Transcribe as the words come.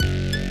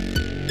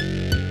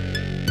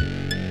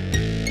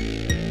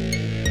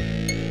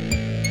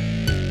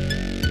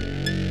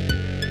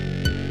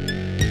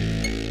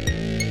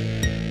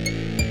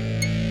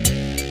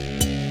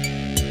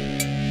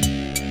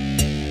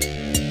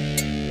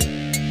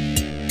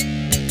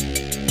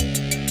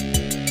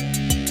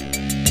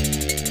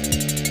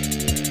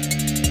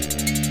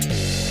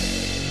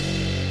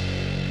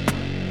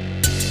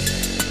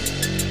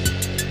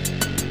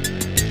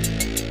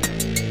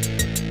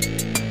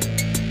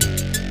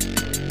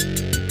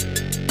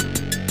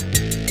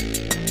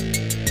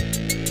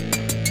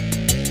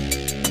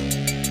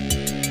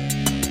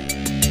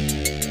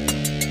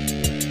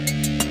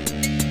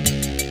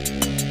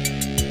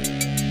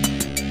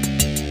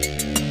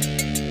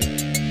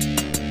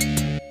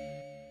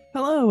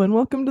and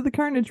welcome to the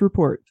Carnage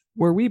Report,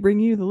 where we bring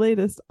you the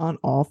latest on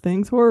all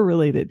things horror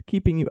related,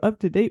 keeping you up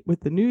to date with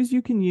the news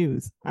you can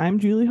use. I'm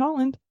Julie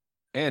Holland.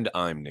 And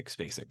I'm Nick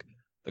Spacek.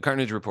 The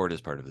Carnage Report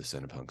is part of the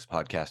Cinepunks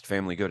podcast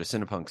family. Go to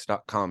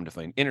cinepunks.com to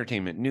find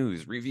entertainment,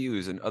 news,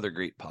 reviews, and other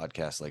great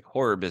podcasts like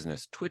Horror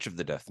Business, Twitch of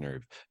the Death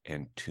Nerve,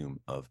 and Tomb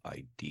of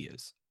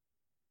Ideas.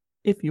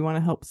 If you want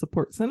to help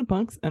support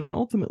Cinepunks and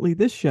ultimately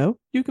this show,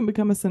 you can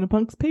become a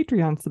Cinepunks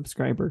Patreon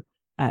subscriber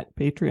at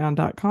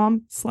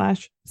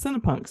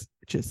patreon.com/Cinepunks,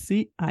 which is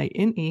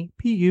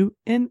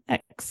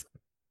CINEPUNX.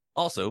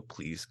 Also,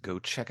 please go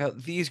check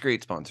out these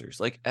great sponsors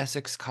like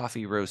Essex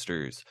Coffee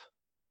Roasters.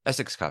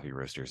 Essex Coffee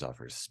Roasters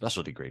offers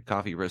specialty grade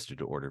coffee roasted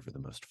to order for the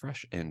most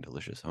fresh and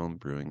delicious home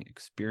brewing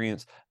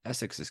experience.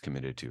 Essex is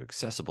committed to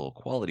accessible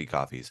quality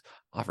coffees,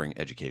 offering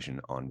education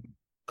on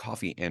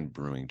coffee and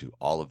brewing to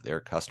all of their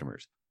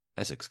customers.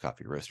 Essex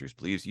Coffee Roasters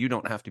believes you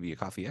don't have to be a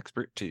coffee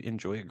expert to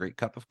enjoy a great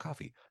cup of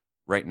coffee.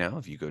 Right now,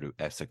 if you go to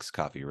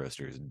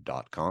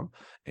EssexCoffeeRoasters.com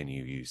and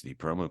you use the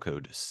promo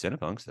code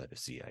Cinepunks, that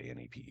is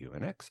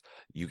CINEPUNX,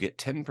 you get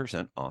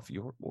 10% off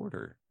your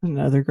order.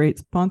 Another great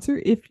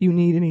sponsor, if you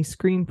need any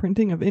screen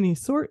printing of any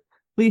sort,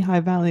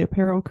 Lehigh Valley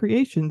Apparel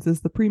Creations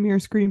is the premier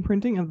screen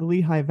printing of the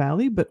Lehigh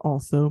Valley, but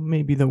also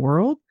maybe the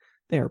world.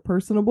 They are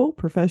personable,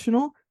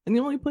 professional, and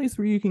the only place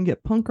where you can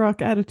get punk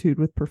rock attitude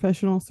with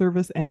professional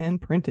service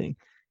and printing.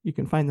 You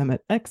can find them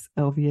at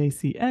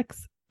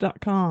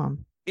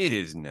xlvacx.com. It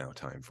is now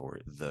time for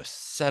the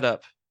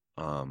setup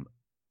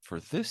for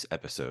this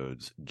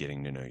episode's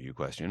Getting to Know You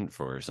question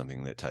for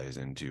something that ties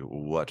into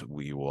what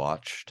we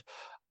watched.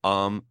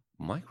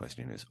 My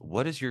question is,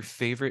 what is your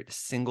favorite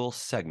single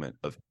segment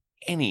of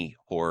any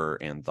horror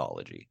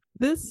anthology?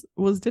 This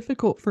was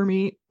difficult for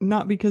me,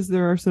 not because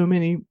there are so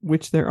many,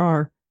 which there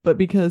are, but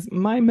because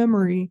my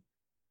memory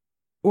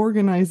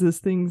organizes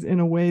things in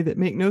a way that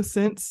make no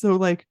sense. So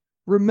like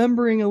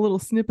remembering a little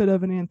snippet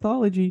of an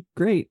anthology,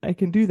 great, I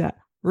can do that.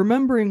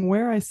 Remembering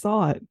where I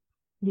saw it,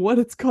 what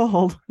it's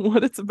called,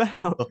 what it's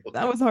about,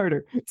 that was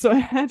harder. So I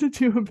had to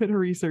do a bit of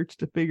research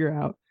to figure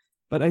out.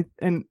 But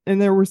and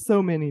there were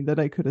so many that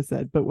I could have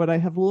said. But what I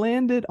have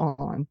landed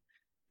on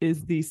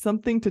is the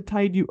Something to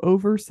Tide You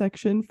Over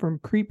section from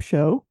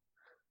Creepshow,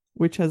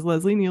 which has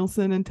Leslie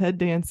Nielsen and Ted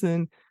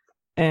Danson.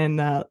 And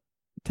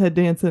Ted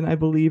Danson, I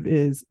believe,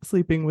 is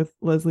sleeping with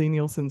Leslie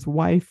Nielsen's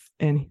wife.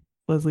 And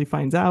Leslie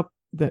finds out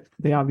that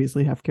they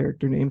obviously have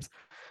character names,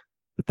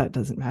 but that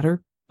doesn't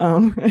matter.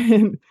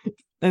 And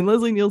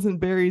Leslie Nielsen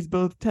buries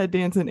both Ted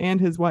Danson and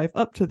his wife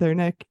up to their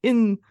neck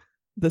in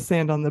the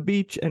sand on the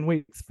beach and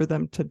waits for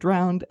them to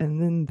drown,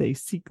 and then they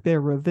seek their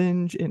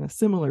revenge in a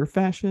similar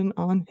fashion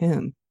on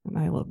him. And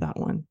I love that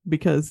one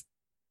because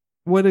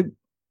what a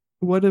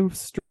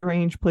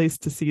strange place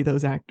to see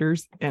those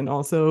actors. And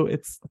also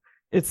it's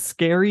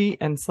scary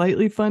and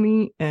slightly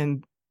funny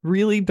and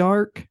really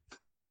dark.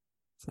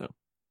 So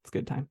it's a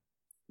good time.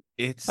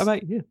 How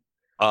about you?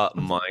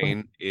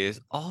 Mine is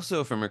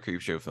also from a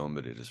Creepshow film,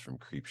 but it is from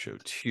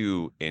Creepshow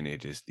 2, and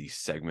it is the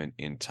segment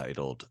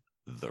entitled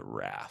The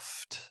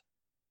Raft.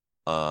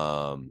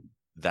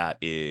 That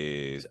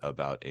is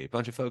about a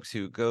bunch of folks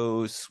who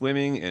go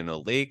swimming in a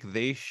lake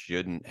they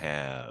shouldn't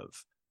have.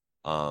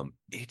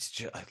 It's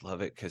just, I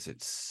love it because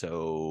it's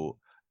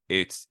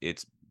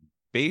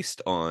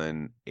based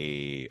on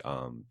a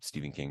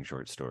Stephen King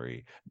short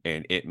story,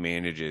 and it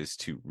manages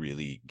to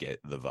really get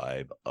the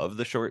vibe of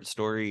the short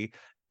story.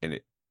 And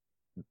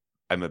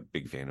I'm a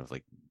big fan of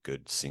like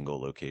good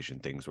single location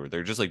things where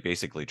they're just like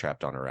basically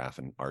trapped on a raft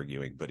and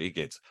arguing, but it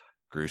gets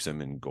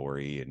gruesome and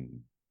gory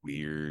and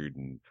weird,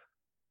 and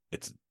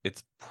it's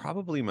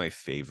probably my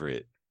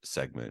favorite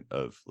segment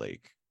of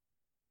like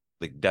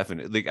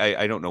definitely, like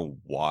I don't know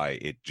why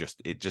it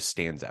just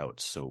stands out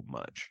so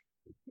much.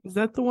 Is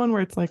that the one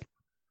where it's like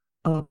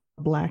a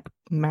black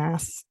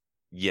mass?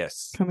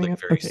 Yes, coming like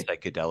up? very Okay.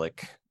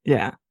 psychedelic.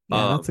 Yeah,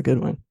 that's a good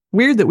one.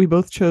 Weird that we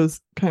both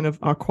chose kind of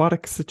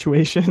aquatic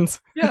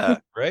situations. Yeah,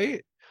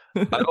 right.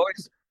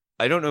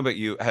 I don't know about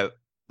you, I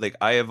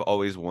have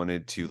always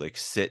wanted to like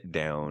sit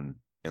down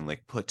and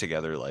like put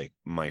together like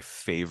my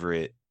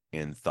favorite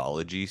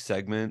anthology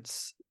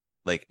segments,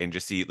 like, and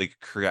just see like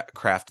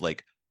craft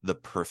like the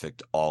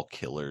perfect all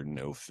killer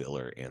no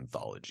filler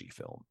anthology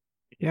film.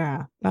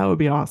 Yeah, that would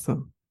be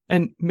awesome.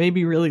 And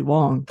maybe really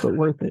long, but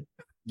worth it.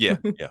 Yeah.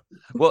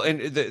 Well, and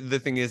the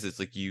thing is, it's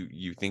like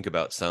you think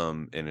about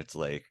some, and it's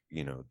like,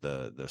 you know,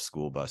 the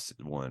school bus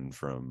one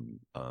from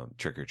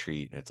Trick or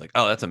Treat, and it's like,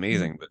 oh, that's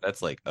amazing, but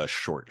that's like a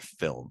short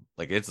film.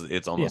 Like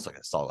it's almost like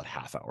a solid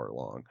half-hour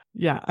long.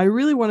 Yeah, I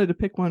really wanted to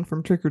pick one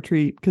from Trick or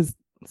Treat because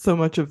so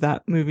much of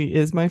that movie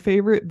is my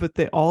favorite, but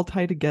they all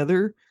tie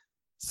together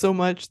so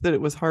much that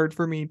it was hard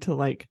for me to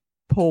like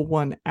pull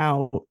one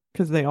out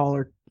because they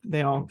all,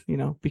 you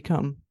know,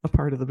 become a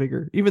part of the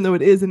bigger, even though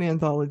it is an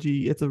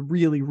anthology, it's a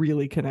really,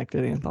 really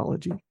connected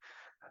anthology.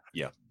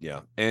 Yeah.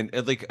 And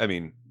like, I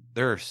mean,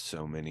 there are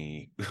so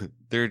many,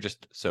 there are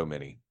just so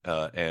many.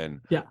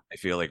 And yeah, I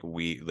feel like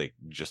we, like,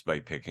 just by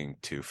picking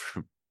two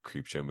from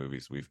Creepshow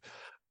movies, we've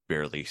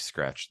barely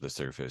scratched the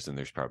surface, and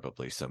there's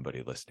probably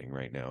somebody listening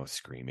right now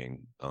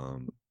screaming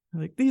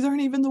Like, these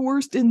aren't even the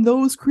worst in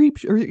those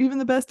or even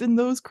the best in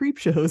those creep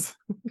shows.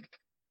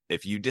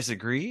 If you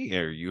disagree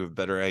or you have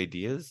better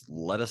ideas,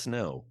 let us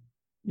know.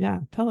 Yeah,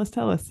 tell us.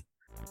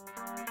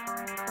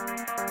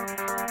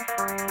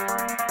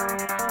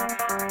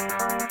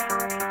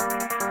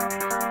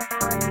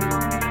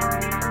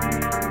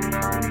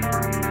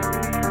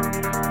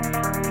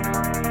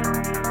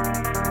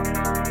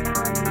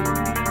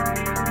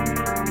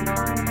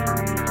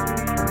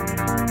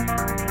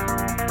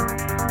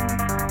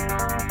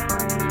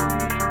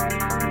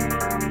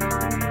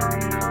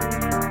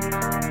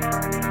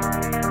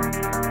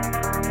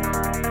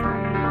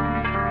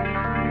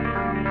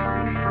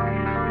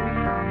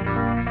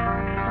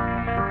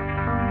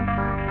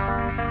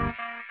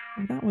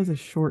 That was a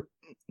short,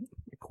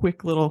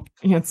 quick little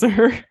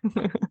answer.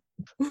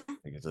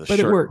 It's a but it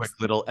short, works.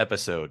 quick little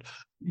episode.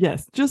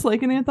 Yes, just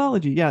like an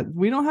anthology. Yeah,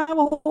 we don't have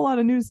a whole lot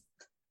of news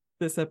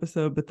this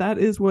episode, but that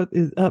is what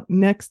is up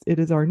next. It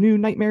is our new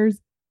Nightmares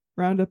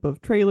roundup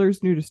of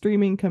trailers new to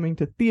streaming, coming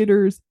to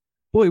theaters.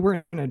 Boy,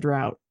 we're in a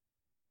drought.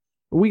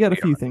 But we got a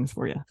few things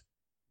for you.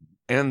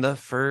 And the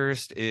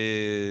first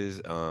is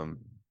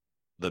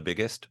the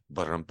biggest,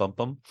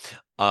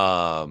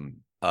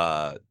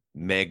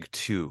 Meg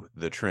 2,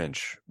 The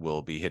Trench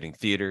will be hitting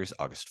theaters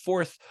August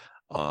 4th.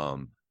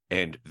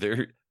 And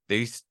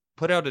they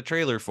put out a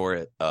trailer for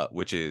it,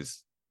 which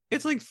is,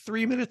 it's like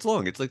 3 minutes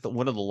long. It's like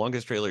one of the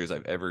longest trailers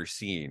I've ever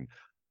seen.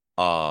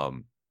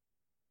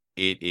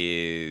 It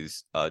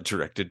is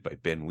directed by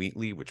Ben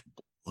Wheatley, which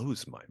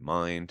blows my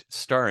mind,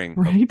 starring,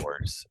 of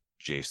course,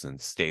 Jason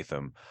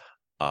Statham.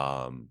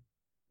 I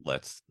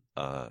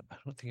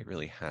don't think it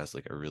really has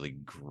like a really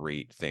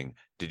great thing.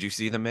 Did you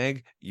see the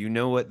Meg? You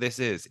know what this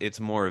is. It's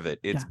more of it.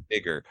 It's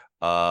bigger.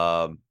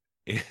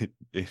 It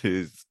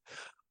is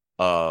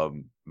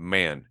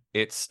man,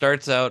 it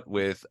starts out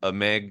with a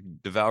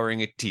Meg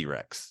devouring a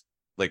T-Rex,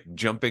 like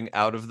jumping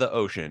out of the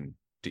ocean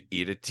to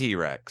eat a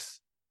T-Rex.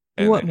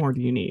 And what more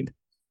do you need?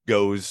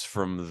 Goes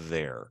from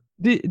there.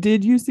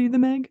 Did you see the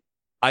Meg?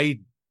 I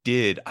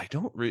did. I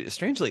don't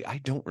strangely, I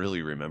don't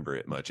really remember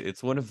it much.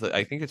 It's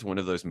I think it's one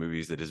of those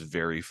movies that is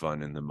very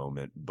fun in the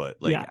moment, but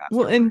like, yeah.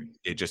 Well, and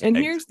it just, and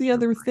here's the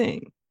other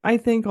thing. I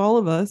think all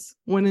of us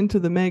went into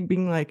the Meg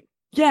being like,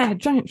 yeah,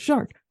 giant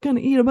shark gonna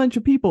eat a bunch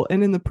of people.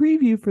 And in the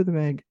preview for the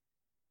Meg,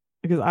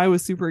 because I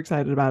was super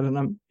excited about it, and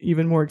I'm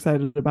even more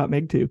excited about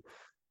Meg 2.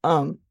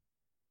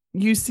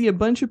 You see a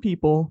bunch of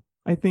people,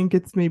 I think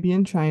it's maybe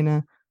in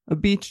China, a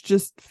beach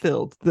just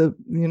filled, the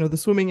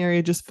swimming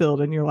area just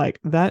filled, and you're like,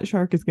 that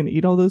shark is going to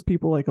eat all those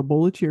people like a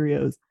bowl of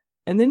Cheerios.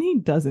 And then he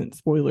doesn't.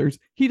 Spoilers.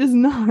 He does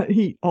not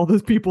eat all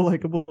those people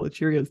like a bowl of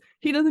Cheerios.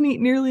 He doesn't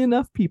eat nearly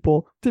enough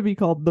people to be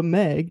called the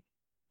Meg.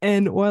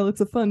 And while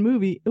it's a fun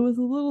movie, it was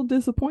a little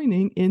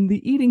disappointing in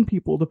the eating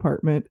people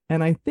department.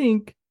 And I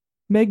think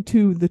Meg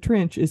 2, The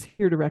Trench, is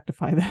here to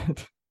rectify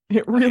that.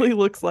 It really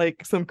looks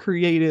like some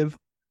creative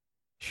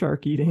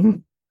shark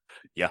eating.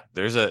 Yeah,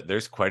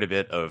 there's quite a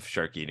bit of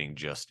shark eating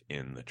just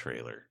in the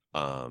trailer.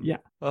 Yeah.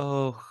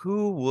 Oh,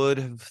 who would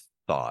have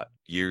thought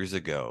years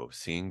ago,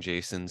 seeing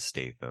Jason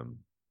Statham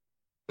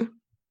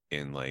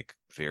in like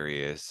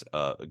various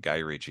Guy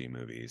Ritchie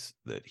movies,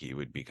 that he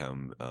would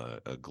become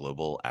a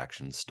global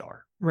action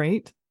star.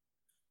 Right.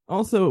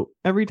 Also,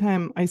 every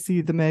time I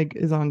see the Meg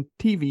is on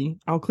TV,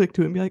 I'll click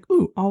to it and be like,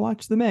 ooh, I'll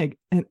watch the Meg.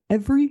 And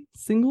every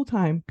single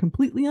time,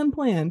 completely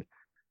unplanned,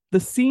 the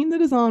scene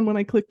that is on when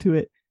I click to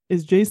it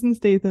is Jason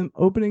Statham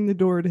opening the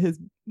door to his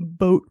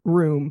boat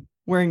room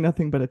wearing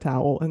nothing but a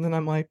towel. And then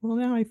I'm like, well,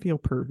 now I feel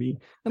pervy.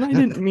 And I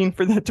didn't mean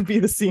for that to be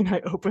the scene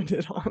I opened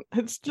it on.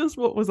 It's just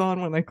what was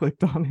on when I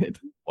clicked on it.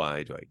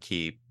 Why do I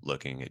keep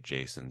looking at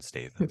Jason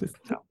Statham? It is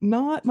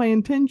not my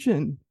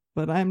intention,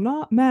 but I'm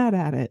not mad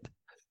at it.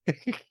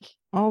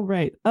 All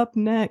right. Up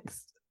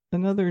next,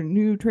 another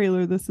new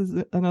trailer. This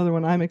is another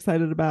one I'm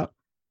excited about.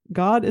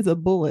 God is a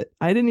Bullet.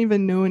 I didn't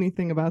even know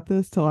anything about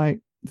this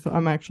so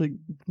I'm actually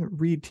going to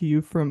read to you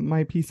from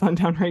my piece on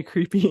Downright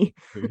Creepy,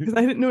 because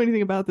I didn't know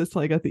anything about this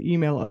till I got the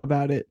email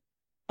about it.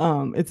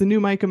 It's a new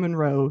Micah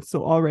Monroe,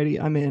 so already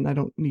I'm in. I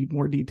don't need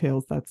more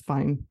details. That's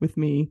fine with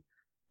me.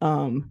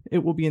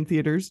 It will be in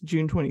theaters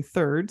June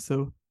 23rd,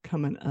 so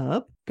coming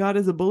up. God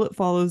is a Bullet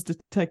follows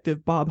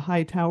Detective Bob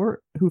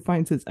Hightower, who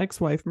finds his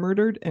ex-wife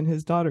murdered and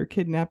his daughter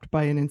kidnapped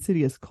by an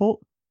insidious cult.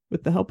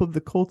 With the help of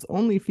the cult's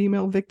only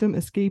female victim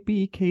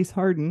escapee, Case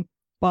Harden,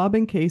 Bob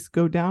and Case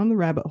go down the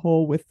rabbit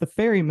hole with the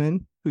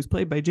ferryman, who's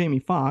played by Jamie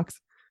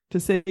Foxx, to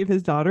save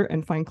his daughter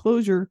and find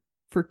closure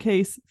for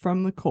Case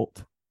from the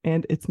cult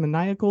and its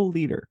maniacal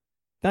leader.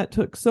 That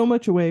took so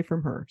much away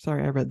from her.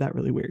 Sorry, I read that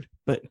really weird.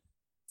 But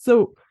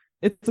so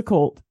it's a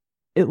cult.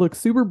 It looks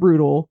super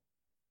brutal.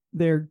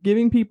 They're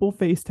giving people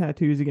face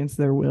tattoos against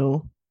their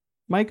will.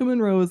 Micah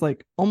Monroe is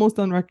like almost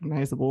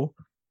unrecognizable,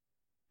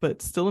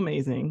 but still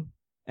amazing.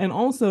 And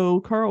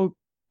also Carl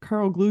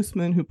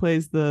Glusman, who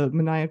plays the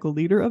maniacal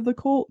leader of the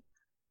cult,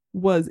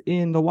 was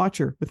in The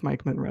Watcher with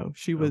Mike Monroe.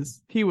 He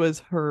was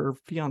her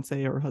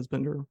fiance or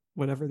husband or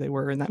whatever they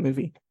were in that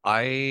movie.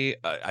 I've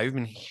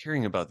been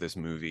hearing about this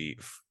movie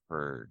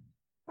for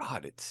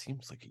God, it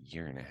seems like a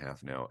year and a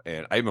half now,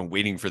 and I've been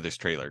waiting for this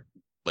trailer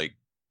like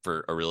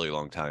for a really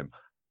long time.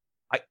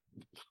 I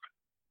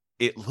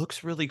It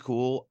looks really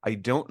cool. I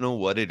don't know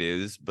what it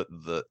is, but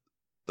the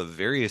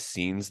various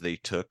scenes they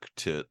took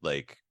to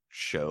like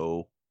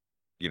show,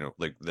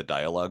 like the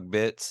dialogue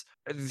bits,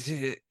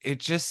 it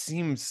just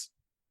seems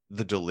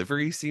the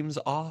delivery seems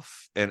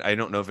off. And I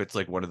don't know if it's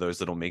like one of those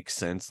that'll make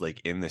sense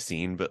like in the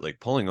scene, but like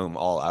pulling them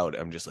all out,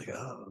 I'm just like,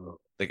 oh,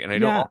 like, and I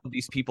know Yeah. all of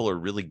these people are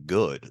really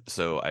good,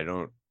 so I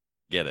don't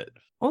get it.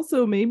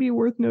 Also, maybe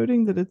worth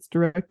noting that it's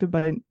directed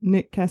by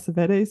Nick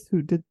Cassavetes,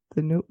 who did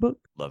The Notebook.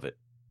 Love it.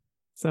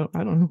 So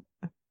I don't know.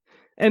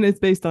 And it's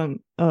based on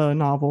a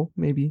novel,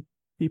 maybe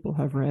people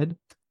have read.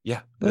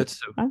 Yeah, But that's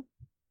so. I'm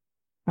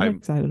I'm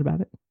excited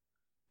about it.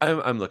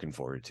 I'm looking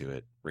forward to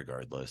it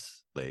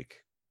regardless. Like,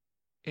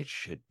 it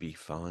should be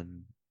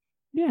fun.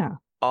 Yeah.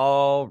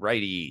 All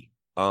righty.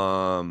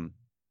 Another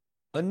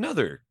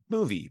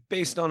movie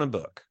based on a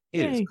book.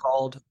 It is Yay.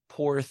 called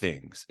Poor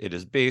Things. It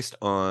is based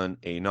on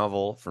a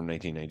novel from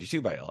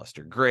 1992 by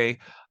Alistair Gray.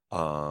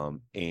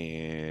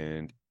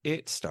 And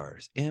it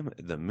stars in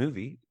the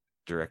movie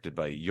directed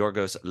by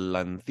Yorgos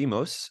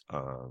Lanthimos,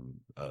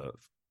 of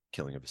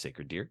Killing of a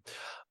Sacred Deer.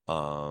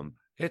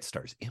 It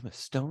stars Emma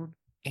Stone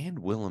and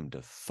Willem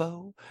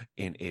Dafoe,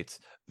 and it's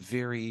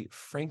very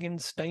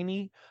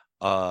Frankenstein-y.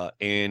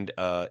 And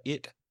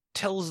it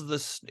tells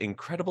this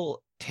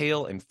incredible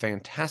tale and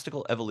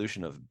fantastical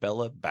evolution of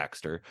Bella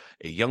Baxter,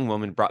 a young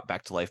woman brought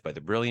back to life by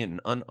the brilliant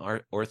and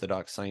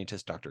unorthodox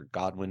scientist Dr.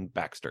 Godwin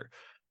Baxter.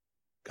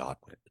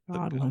 Godwin, the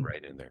good Godwin.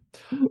 right in there.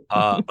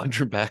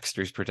 Under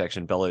Baxter's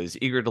protection, Bella is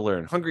eager to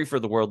learn. Hungry for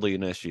the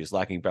worldliness she is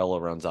lacking,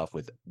 Bella runs off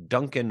with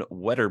Duncan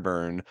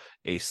Wedderburn,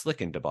 a slick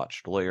and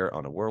debauched lawyer,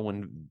 on a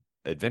whirlwind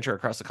adventure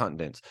across the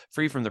continents.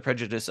 Free from the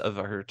prejudice of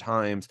her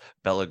times,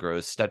 Bella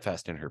grows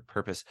steadfast in her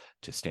purpose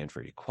to stand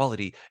for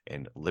equality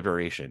and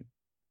liberation.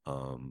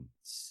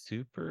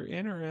 Super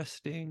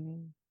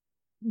interesting.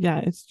 Yeah,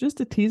 it's just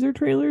a teaser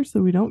trailer,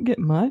 so we don't get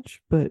much,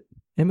 but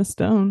Emma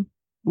Stone,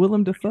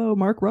 Willem Dafoe,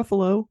 Mark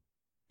Ruffalo.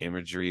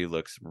 Imagery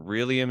looks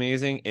really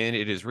amazing, and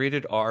it is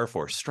rated R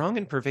for strong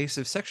and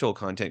pervasive sexual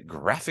content,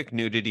 graphic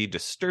nudity,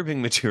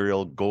 disturbing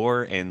material,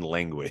 gore, and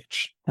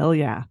language. Hell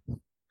yeah.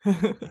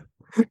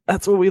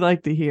 That's what we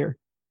like to hear.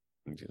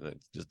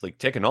 Just like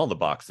ticking all the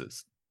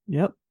boxes.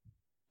 Yep.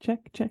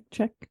 Check, check,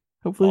 check.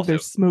 Hopefully Also,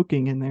 there's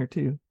smoking in there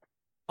too.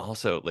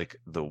 also like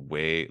the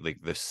way, like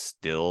the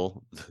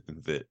still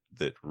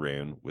that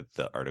ran with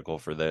the article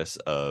for this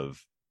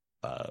of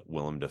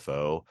Willem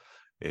Dafoe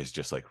is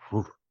just like,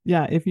 whew.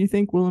 Yeah, if you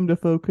think Willem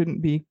Dafoe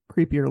couldn't be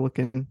creepier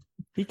looking,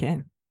 he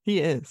can. He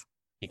is.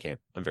 He can.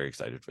 I'm very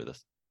excited for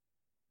this.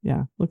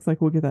 Yeah, looks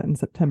like we'll get that in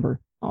September.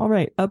 All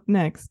right, up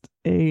next,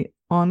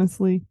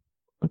 honestly,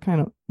 a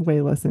kind of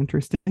way less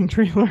interesting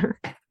trailer.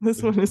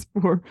 This one is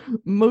for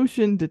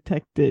Motion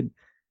Detected.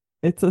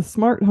 It's a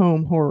smart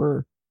home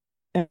horror.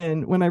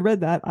 And when I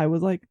read that, I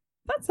was like,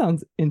 that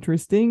sounds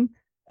interesting.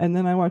 And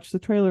then I watched the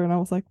trailer and I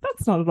was like,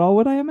 that's not at all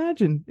what I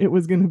imagined it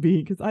was going to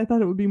be, because I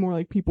thought it would be more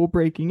like people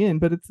breaking in,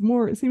 but it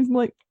seems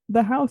like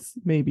the house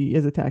maybe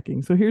is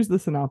attacking. So here's the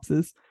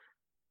synopsis.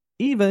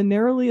 Eva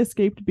narrowly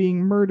escaped being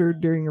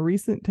murdered during a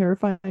recent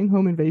terrifying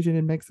home invasion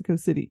in Mexico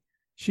City.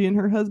 She and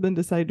her husband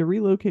decide to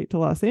relocate to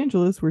Los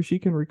Angeles where she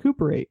can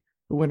recuperate.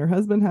 But when her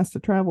husband has to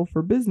travel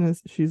for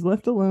business, she's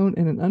left alone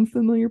in an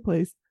unfamiliar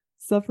place,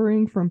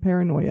 suffering from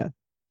paranoia.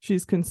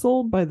 She's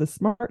consoled by the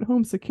smart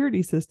home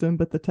security system,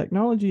 but the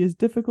technology is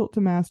difficult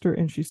to master,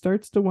 and she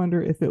starts to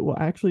wonder if it will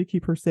actually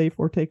keep her safe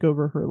or take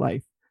over her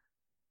life.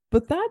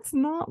 But that's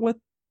not what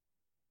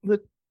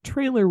the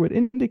trailer would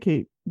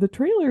indicate. The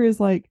trailer is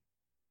like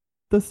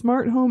the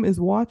smart home is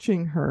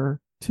watching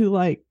her to,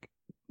 like,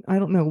 I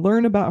don't know,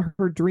 learn about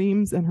her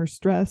dreams and her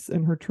stress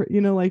and her,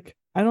 like,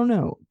 I don't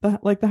know,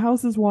 the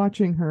house is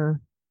watching her,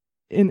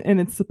 and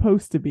it's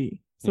supposed to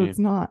be. So it's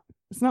not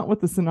what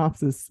the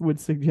synopsis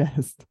would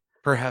suggest.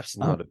 Perhaps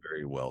not a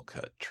very well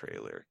cut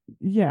trailer.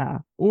 Yeah,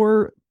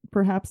 or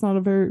perhaps not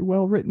a very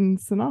well written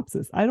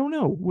synopsis. I don't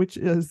know which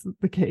is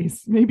the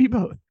case. Maybe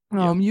both.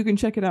 You can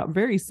check it out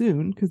very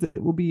soon because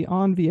it will be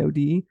on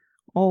VOD,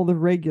 all the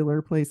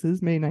regular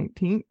places, May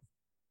 19th.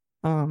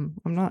 I'm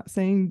not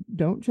saying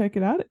don't check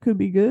it out. It could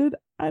be good.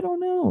 I don't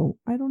know.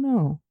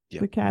 Yeah.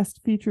 The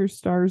cast features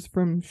stars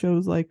from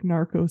shows like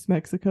Narcos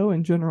Mexico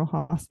and General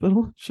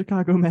Hospital,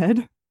 Chicago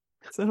Med.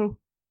 So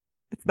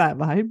it's that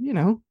vibe,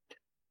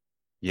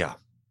 Yeah.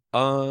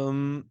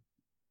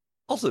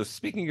 Also,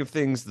 speaking of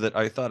things that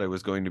I thought I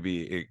was going to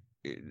be,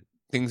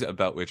 things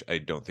about which I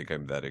don't think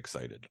I'm that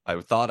excited.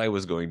 I thought I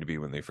was going to be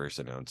when they first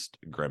announced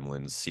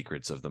Gremlins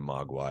Secrets of the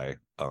Mogwai,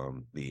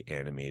 the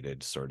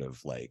animated sort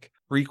of like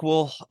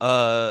prequel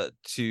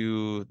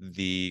to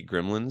the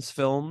Gremlins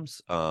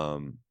films.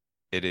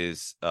 It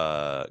is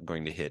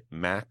going to hit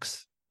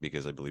Max,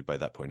 because I believe by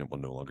that point it will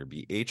no longer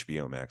be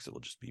HBO Max. It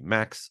will just be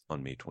Max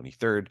on May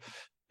 23rd.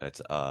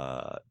 That's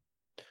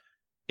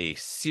a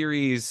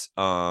series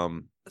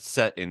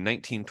set in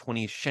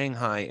 1920s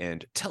Shanghai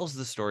and tells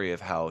the story of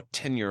how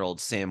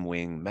 10-year-old Sam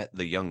Wing met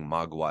the young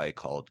Mogwai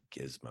called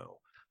Gizmo.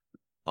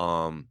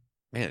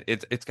 Man,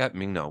 it's got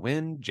Ming-Na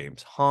Wen,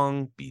 James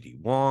Hong, BD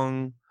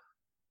Wong.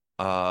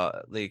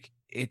 Like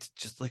it's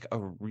just like a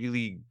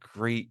really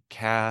great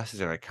cast,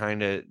 and I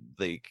kind of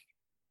like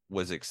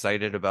was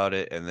excited about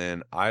it, and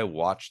then I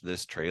watched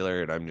this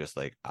trailer and I'm just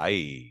like,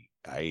 I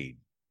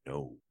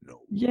no.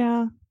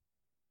 Yeah,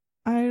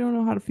 I don't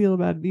know how to feel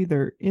about it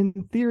either.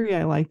 In theory,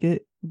 I like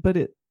it, but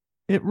it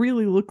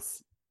really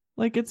looks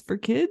like it's for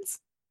kids,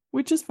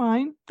 which is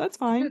fine. That's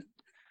Yeah. fine.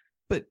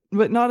 But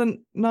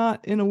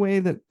not in a way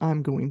that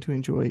I'm going to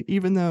enjoy,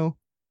 even though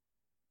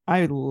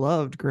I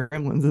loved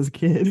Gremlins as a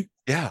kid.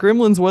 Yeah.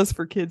 Gremlins was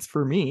for kids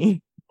for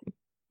me.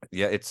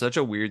 Yeah, it's such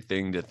a weird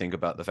thing to think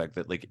about the fact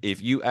that like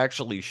if you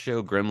actually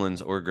show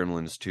Gremlins or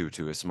Gremlins 2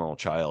 to a small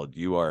child,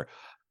 you are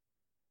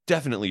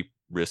definitely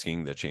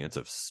risking the chance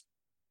of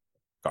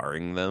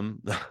scarring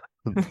them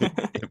They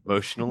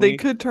emotionally.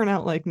 could turn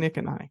out like Nick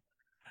and I.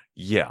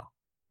 Yeah.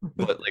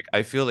 But like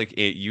I feel like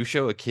you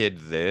show a kid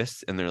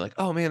this and they're like,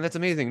 "Oh man, that's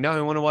amazing. Now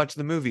I want to watch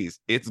the movies."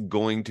 It's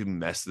going to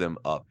mess them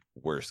up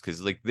worse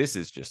cuz like this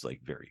is just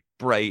like very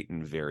bright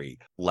and very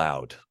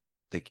loud.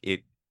 Like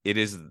it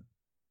is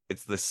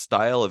it's the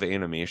style of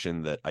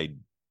animation that I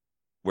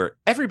where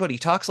everybody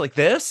talks like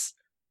this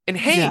and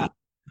Yeah, hey,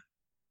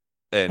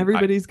 and I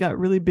everybody's got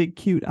really big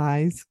cute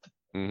eyes.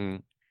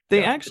 mhm,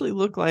 They yeah. actually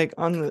look like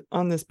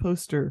on this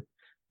poster,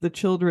 the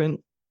children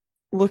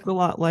look a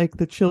lot like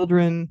the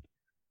children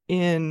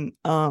in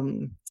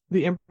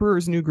The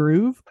Emperor's New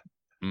Groove,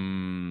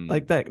 Mm,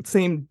 like that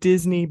same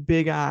Disney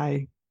big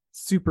eye,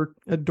 super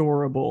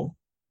adorable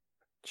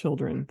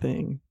children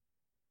thing.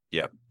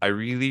 yeah. I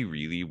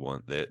really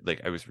want that.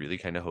 Like I was really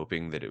kind of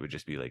hoping that it would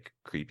just be like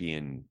creepy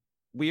and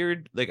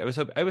weird. Like I was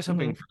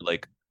hoping Mhm. for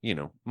like,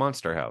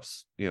 Monster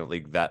House,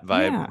 like that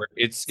vibe Yeah, where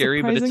it's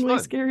scary but it's surprisingly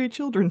fun. scary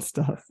children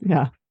stuff.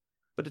 Yeah.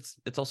 But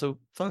it's also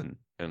fun.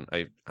 And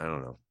I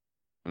don't know.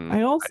 Mm,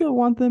 I also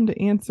want them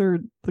to answer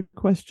the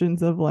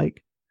questions of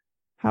like,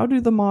 how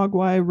do the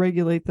Mogwai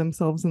regulate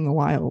themselves in the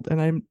wild?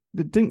 And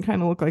it didn't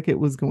kind of look like it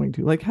was going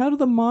to. Like, how do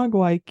the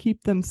Mogwai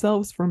keep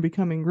themselves from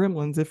becoming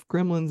gremlins if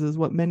gremlins is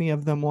what many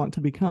of them want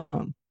to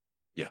become?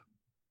 yeah.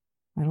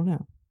 I don't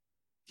know.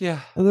 Yeah,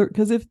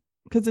 Because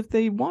if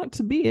they want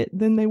to be it,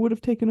 then they would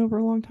have taken over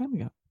a long time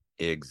ago.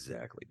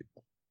 exactly.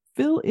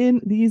 Fill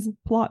in these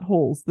plot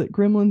holes that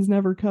gremlins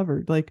never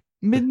covered. Like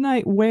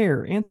midnight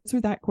where?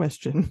 Answer that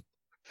question.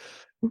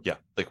 Yeah,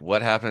 like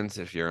what happens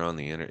if you're on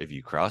the if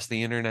you cross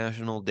the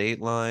international date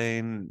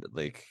line,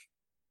 like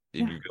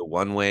if Yeah. you go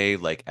one way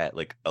like at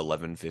like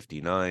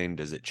 11:59,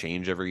 does it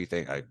change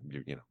everything?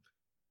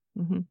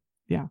 Mm-hmm.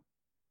 Yeah.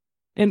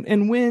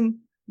 And when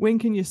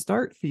can you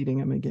start feeding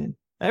them again?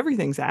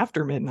 Everything's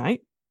after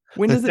midnight.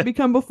 When does it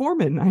become before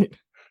midnight?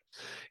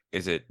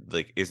 Is it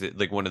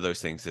like one of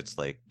those things that's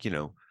like,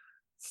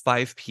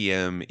 5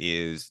 p.m.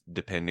 is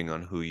depending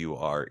on who you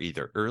are,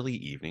 either early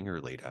evening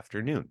or late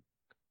afternoon.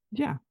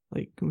 Yeah.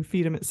 Like, can we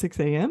feed them at 6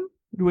 a.m.?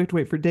 Do we have to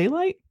wait for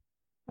daylight?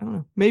 I don't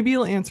know. Maybe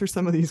you'll answer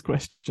some of these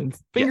questions.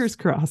 Yes. Fingers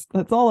crossed.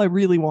 That's all I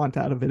really want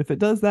out of it. If it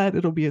does that,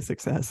 it'll be a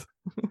success.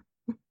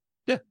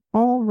 Yeah.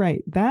 All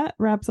right. That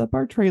wraps up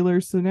our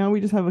trailers. So now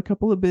we just have a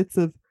couple of bits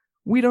of,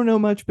 we don't know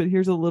much, but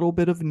here's a little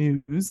bit of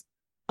news.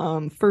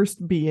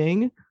 First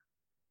being,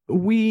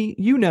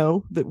 you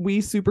know that we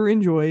super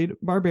enjoyed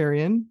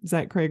Barbarian,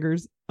 Zach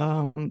Krager's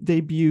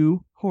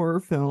debut horror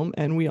film,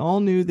 and we all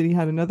knew that he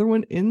had another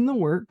one in the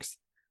works.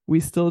 We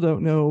still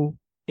don't know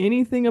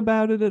anything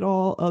about it at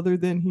all, other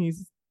than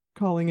he's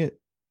calling it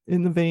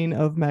in the vein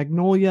of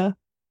Magnolia,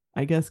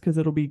 I guess, because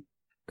it'll be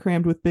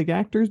crammed with big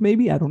actors,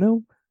 maybe. I don't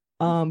know.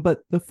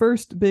 But the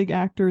first big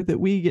actor that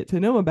we get to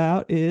know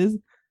about is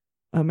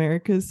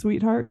America's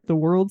sweetheart, the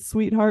world's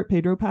sweetheart,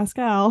 Pedro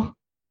Pascal.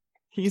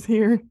 He's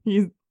here.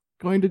 He's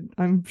going to,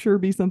 I'm sure,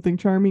 be something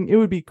charming. It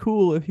would be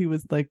cool if he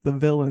was like the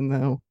villain,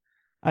 though.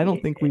 I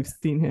don't think we've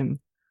seen him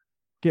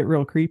get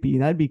real creepy.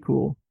 That'd be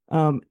cool.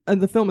 And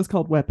the film is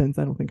called Weapons.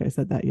 I don't think I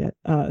said that yet.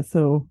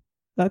 So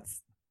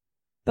that's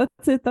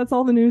it. That's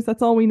all the news.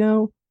 That's all we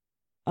know.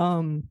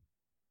 Um,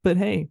 but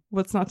hey,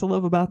 what's not to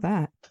love about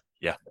that?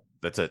 Yeah.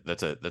 That's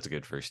a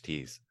good first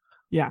tease.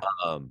 Yeah.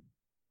 Um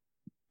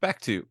Back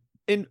to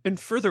in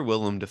further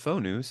Willem Dafoe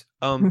news,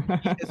 he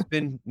has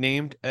been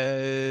named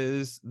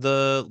as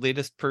the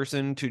latest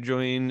person to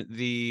join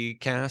the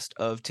cast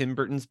of Tim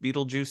Burton's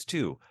Beetlejuice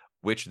 2,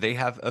 which they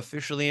have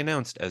officially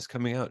announced as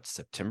coming out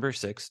September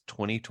 6th,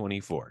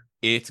 2024.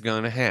 It's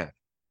gonna have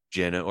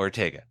Jenna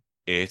Ortega.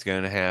 It's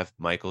gonna have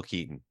Michael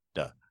Keaton.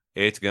 Duh.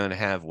 It's gonna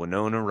have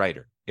Winona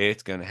Ryder.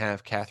 It's gonna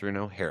have Catherine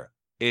O'Hara.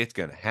 It's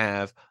gonna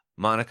have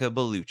Monica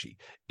Bellucci.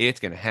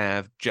 It's gonna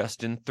have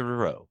Justin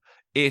Theroux.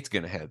 It's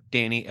going to have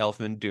Danny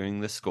Elfman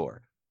doing the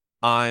score.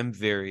 I'm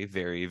very,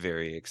 very,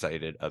 very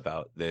excited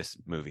about this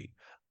movie.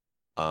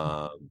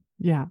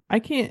 Yeah. I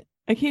can't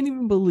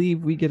even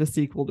believe we get a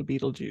sequel to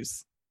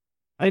Beetlejuice.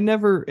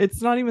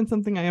 It's not even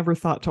something I ever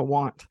thought to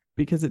want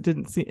because it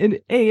didn't seem,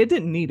 it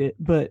didn't need it,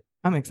 but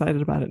I'm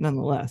excited about it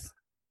nonetheless.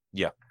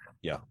 Yeah.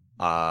 Yeah.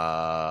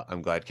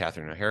 I'm glad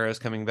Catherine O'Hara is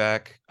coming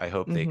back. I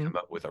hope they Mm-hmm. come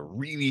up with a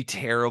really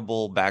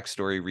terrible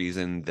backstory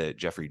reason that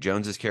Jeffrey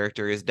Jones's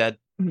character is dead.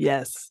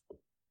 Yes.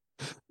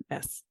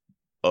 Yes.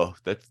 Oh,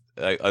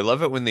 I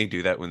love it when they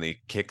do that, when they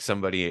kick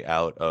somebody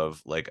out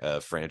of like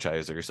a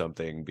franchise or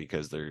something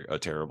because they're a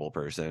terrible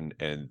person,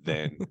 and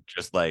then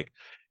just like,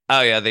 oh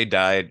yeah, they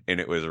died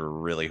and it was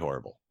really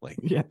horrible. Like,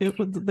 Yeah,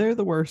 they're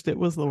the worst. It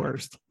was the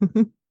worst.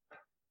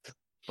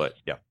 but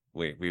yeah,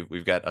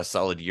 we've got a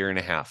solid year and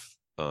a half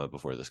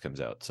before this comes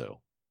out.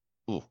 So,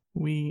 ooh.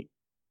 We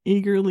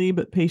eagerly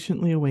but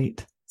patiently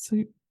await.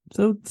 So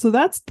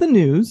that's the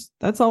news.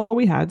 That's all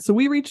we had. So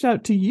we reached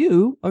out to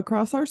you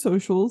across our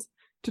socials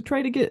to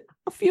try to get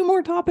a few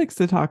more topics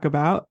to talk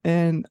about.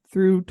 And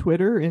through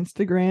Twitter,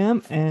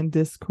 Instagram, and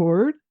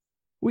Discord,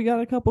 we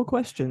got a couple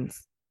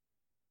questions.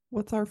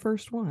 What's our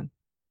first one?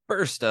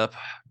 First up,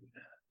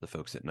 the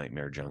folks at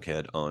Nightmare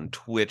Junkhead on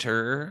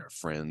Twitter,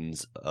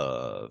 friends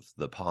of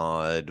the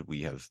pod.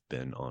 We have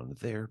been on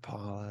their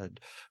pod.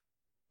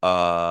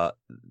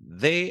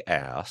 They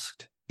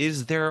asked,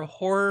 is there a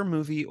horror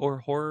movie or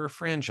horror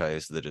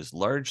franchise that is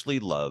largely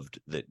loved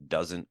that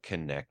doesn't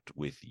connect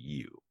with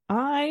you?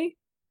 I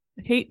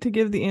hate to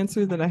give the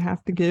answer that I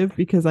have to give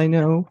because I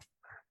know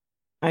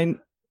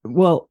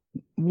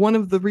one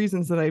of the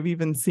reasons that I've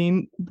even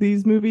seen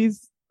these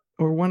movies,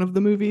 or one of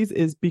the movies,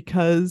 is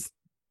because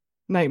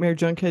Nightmare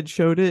Junkhead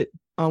showed it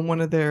on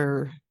one of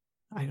their,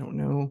 I don't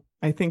know,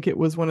 I think it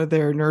was one of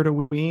their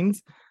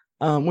Nerdoweens,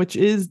 which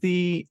is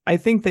I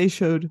think they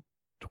showed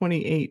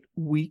 28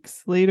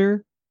 weeks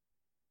later,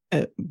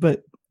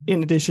 but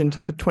in addition to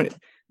 20,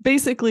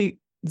 basically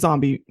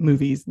zombie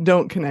movies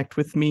don't connect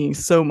with me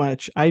so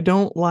much. I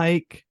don't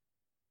like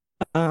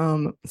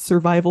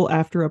survival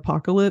after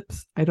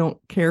apocalypse. I don't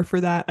care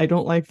for that. I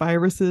don't like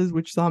viruses,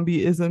 which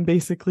zombieism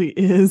basically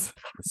is.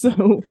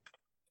 So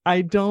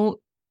I don't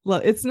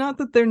it's not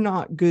that they're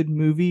not good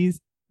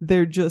movies,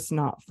 they're just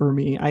not for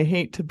me. I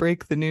hate to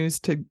break the news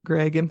to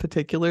Greg in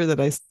particular that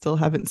I still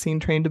haven't seen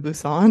Train to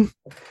Busan.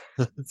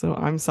 So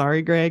I'm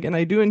sorry, Greg, and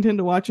I do intend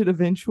to watch it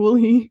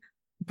eventually,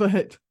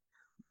 but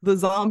the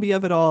zombie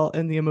of it all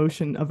and the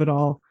emotion of it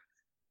all,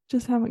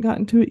 just haven't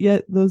gotten to it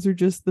yet. Those are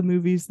just the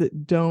movies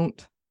that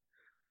don't,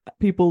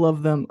 people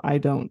love them, I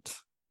don't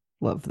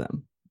love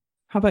them.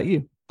 How about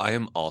you? I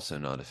am also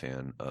not a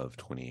fan of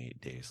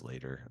 28 Days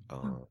Later.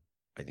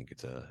 I think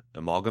it's a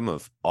amalgam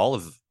of all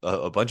of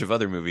a bunch of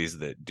other movies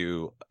that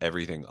do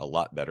everything a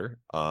lot better.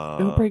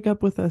 Don't break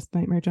up with us,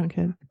 Nightmare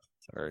Junkhead.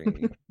 Sorry.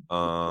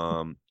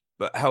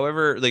 But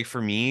however, like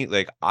for me,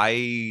 like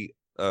I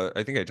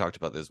think I talked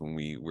about this when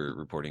we were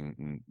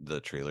reporting the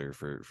trailer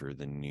for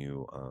the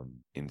new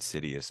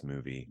Insidious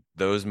movie.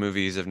 Those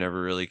movies have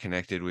never really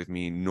connected with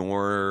me,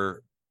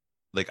 nor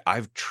like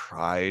I've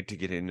tried to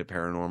get into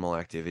Paranormal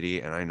Activity,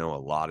 and I know a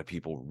lot of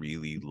people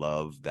really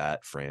love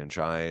that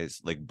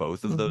franchise, like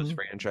both of those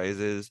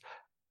franchises,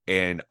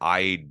 and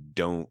I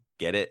don't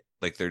get it.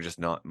 Like they're just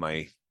not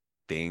my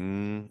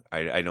thing.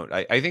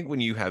 I think when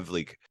you have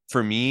like,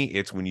 for me,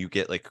 it's when you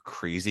get like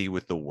crazy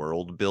with the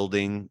world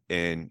building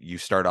and you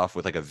start off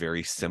with like a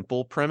very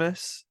simple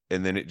premise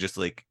and then it just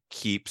like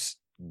keeps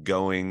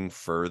going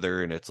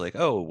further, and it's like,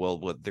 oh well,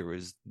 what, there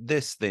was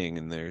this thing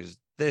and there's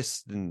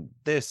this and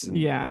this, and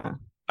Yeah.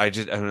 I'm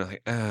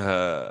like,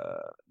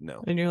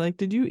 no. And you're like,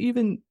 did you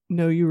even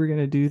know you were going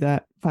to do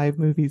that 5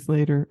 movies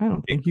later? I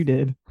don't think you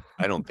did.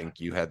 I don't think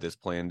you had this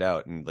planned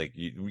out. And like,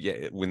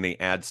 yeah, when they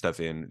add stuff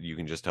in, you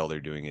can just tell they're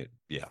doing it.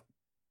 Yeah.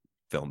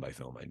 Film by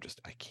film.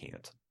 I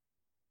can't.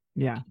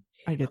 Yeah,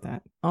 I get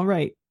that. All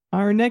right.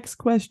 Our next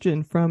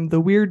question from the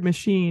Weird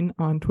Machine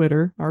on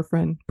Twitter, our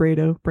friend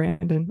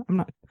Brandon.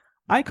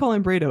 I call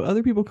him Brado.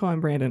 Other people call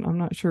him Brandon. I'm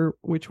not sure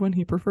which one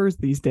he prefers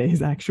these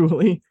days,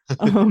 actually.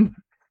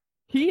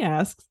 He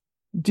asks,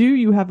 do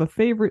you have a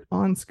favorite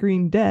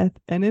on-screen death?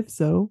 And if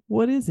so,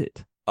 what is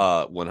it?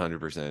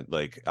 100%.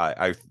 Like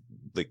I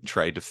like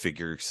tried to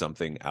figure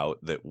something out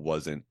that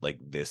wasn't like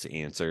this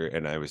answer,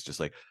 and I was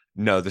just like,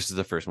 no, this is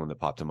the first one that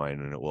popped to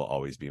mind, and it will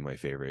always be my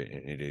favorite.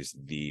 And it is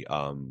the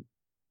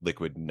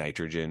liquid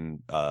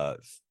nitrogen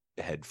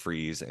head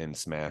freeze and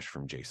smash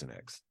from Jason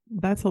X.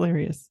 That's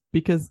hilarious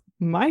because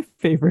my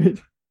favorite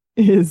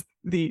is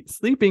the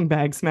sleeping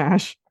bag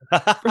smash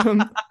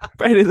from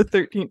Friday the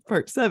 13th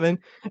part 7,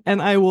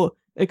 and I will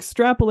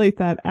extrapolate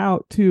that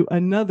out to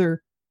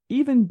another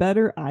even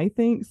better, I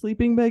think,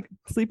 sleeping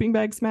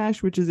bag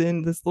smash, which is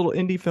in this little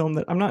indie film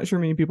that I'm not sure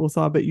many people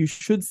saw, but you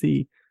should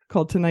see,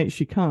 called Tonight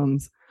She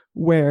Comes,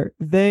 where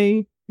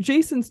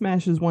Jason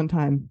smashes one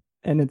time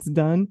and it's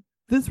done.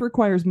 This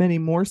requires many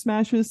more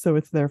smashes, so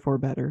it's therefore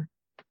better.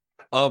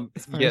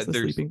 As far as the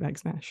sleeping bag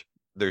smash.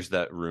 There's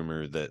that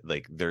rumor that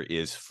like there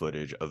is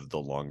footage of the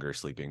longer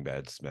sleeping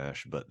bag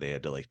smash, but they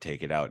had to like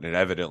take it out, and it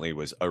evidently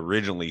was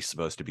originally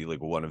supposed to be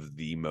like one of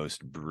the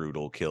most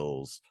brutal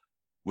kills,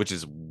 which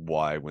is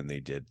why when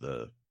they did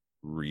the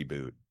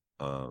reboot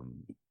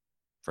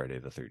Friday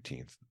the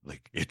 13th,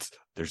 like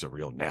there's a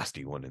real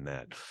nasty one in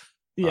that.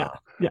 Yeah.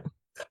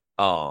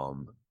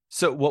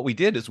 So what we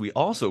did is we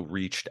also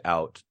reached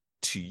out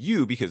to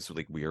you because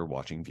like we are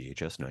watching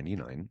VHS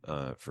 99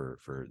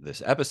 for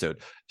this episode.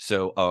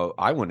 So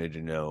I wanted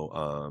to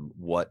know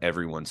what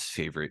everyone's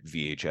favorite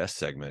VHS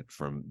segment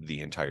from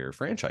the entire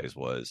franchise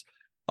was.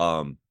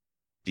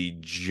 The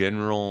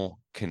general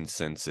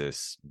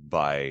consensus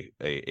by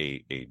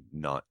a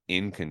not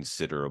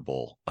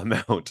inconsiderable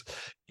amount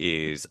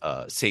is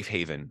Safe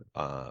Haven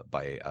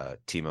by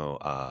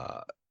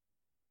Timo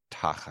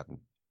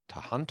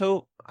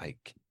Tahanto. I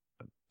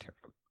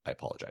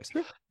apologize.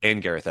 Sure.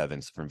 And Gareth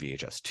Evans from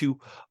VHS 2,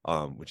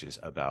 which is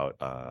about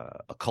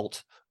a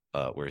cult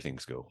where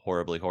things go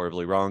horribly,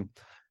 horribly wrong.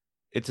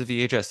 It's a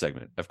VHS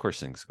segment. Of course,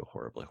 things go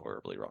horribly,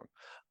 horribly wrong.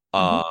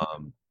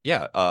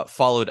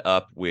 Followed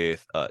up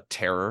with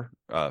Terror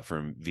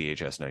from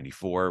VHS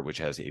 94, which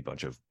has a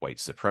bunch of white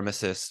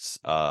supremacists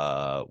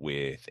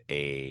with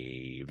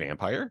a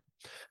vampire.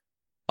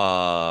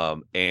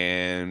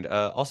 And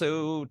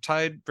also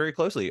tied very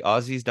closely,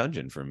 Ozzy's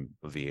Dungeon from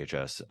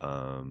VHS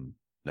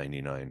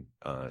 99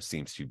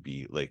 seems to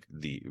be like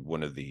the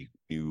one of the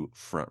new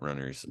front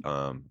runners.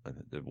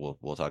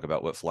 We'll talk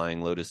about what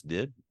Flying Lotus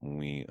did when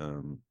we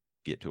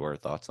get to our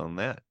thoughts on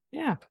that.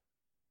 Yeah.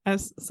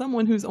 As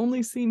someone who's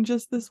only seen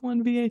just this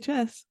one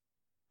VHS,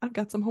 I've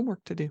got some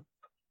homework to do.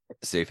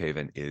 Safe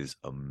Haven is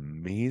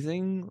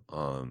amazing.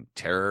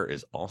 Terror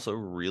is also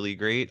really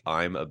great.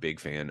 I'm a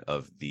big fan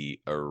of the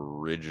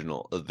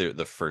original,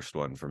 the first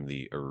one from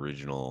the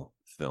original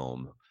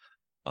film,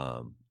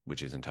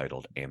 which is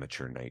entitled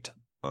Amateur Night.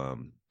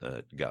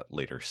 Got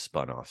later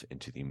spun off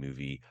into the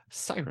movie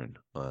Siren,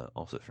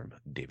 also from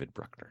David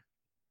Bruckner.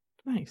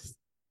 Nice.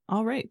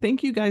 All right.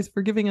 Thank you guys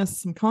for giving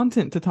us some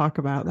content to talk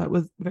about. That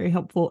was very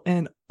helpful.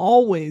 And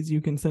always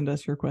you can send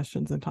us your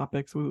questions and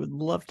topics. We would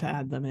love to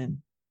add them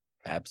in.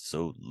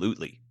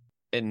 Absolutely.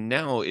 And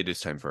now it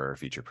is time for our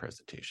feature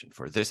presentation.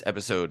 For this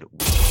episode,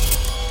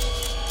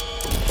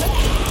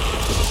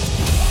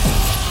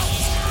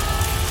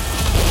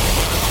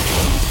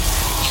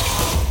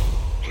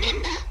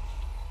 remember,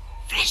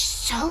 fresh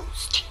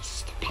souls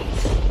taste the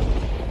best.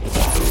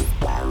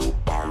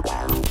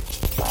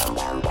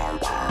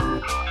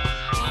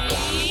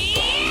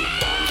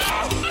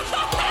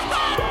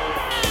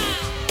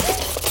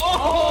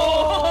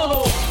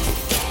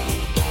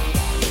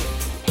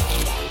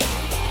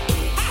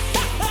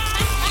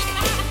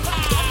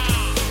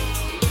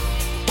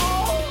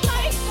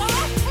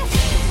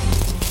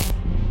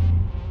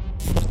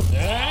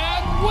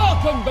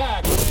 Welcome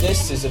back!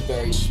 This is a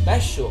very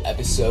special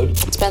episode.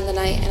 Spend the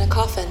night in a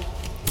coffin.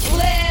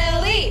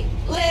 Lily!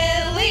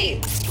 Lily!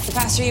 The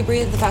faster you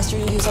breathe, the faster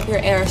you use up your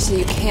air so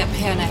you can't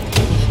panic.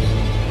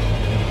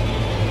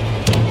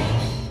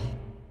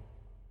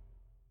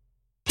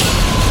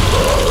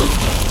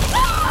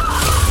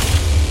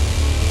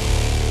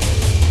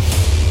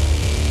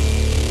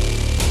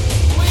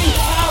 We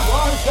have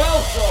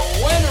ourselves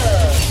a winner!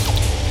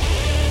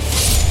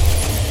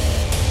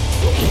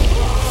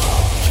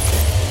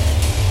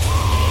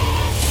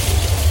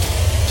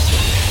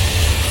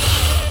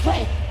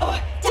 Play or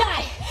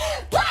die!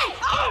 Play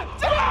or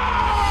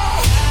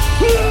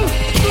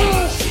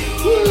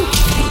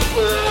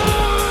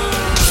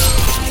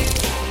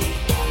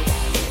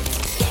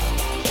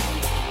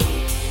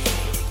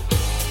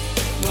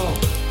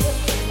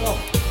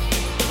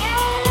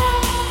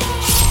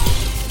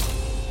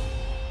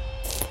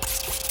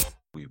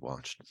we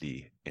watched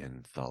the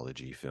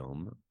anthology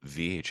film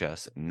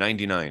VHS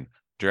 99,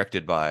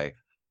 directed by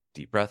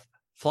Deep Breath,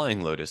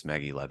 Flying Lotus,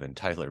 Maggie Levin,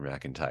 Tyler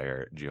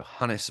McIntyre,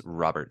 Johannes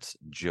Roberts,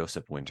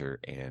 Joseph Winter,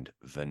 and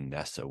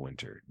Vanessa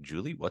Winter.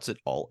 Julie, what's it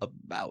all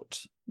about?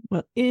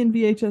 Well, in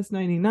VHS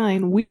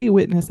 99, we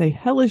witness a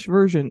hellish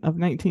version of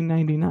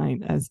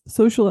 1999 as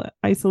social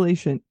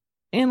isolation,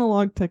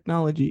 analog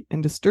technology,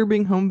 and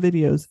disturbing home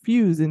videos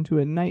fuse into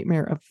a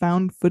nightmare of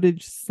found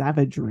footage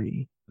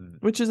savagery,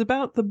 which is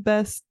about the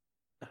best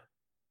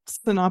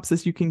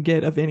synopsis you can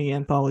get of any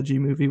anthology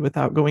movie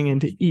without going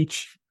into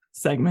each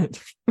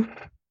segment.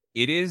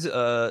 It is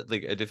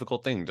like a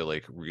difficult thing to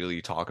like really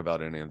talk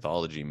about an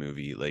anthology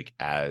movie like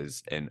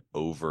as an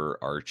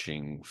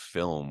overarching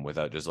film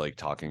without just like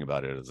talking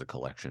about it as a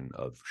collection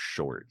of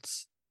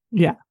shorts.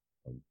 Yeah.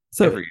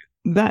 So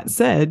that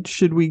said,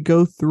 should we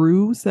go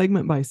through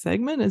segment by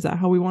segment? Is that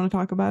how we want to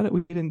talk about it?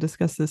 We didn't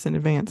discuss this in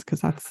advance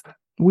because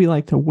we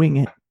like to wing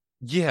it.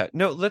 Yeah,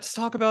 no, let's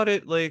talk about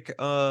it like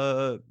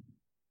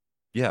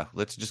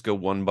let's just go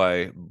one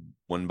by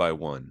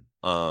one.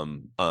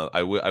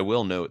 I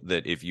will note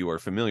that if you are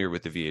familiar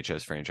with the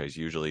VHS franchise,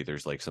 usually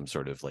there's like some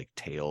sort of like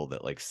tale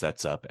that like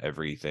sets up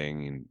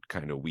everything and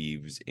kind of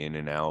weaves in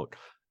and out.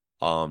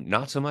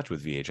 Not so much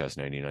with VHS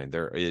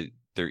 99.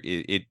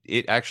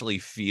 It actually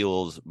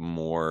feels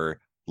more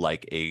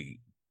like a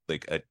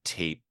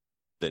tape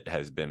that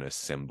has been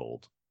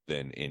assembled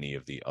than any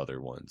of the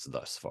other ones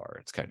thus far.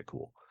 It's kind of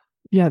cool.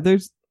 Yeah,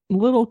 there's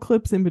little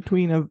clips in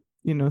between of,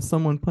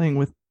 someone playing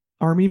with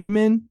army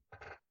men,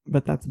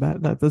 but that's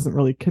about that doesn't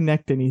really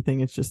connect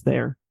anything. It's just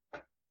there.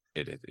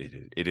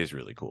 It is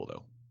really cool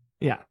though.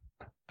 Yeah,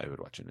 I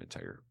would watch an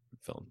entire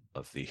film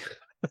of the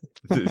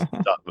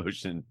stop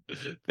motion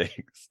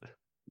things.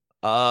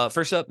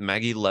 First up,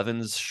 Maggie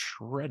Levin's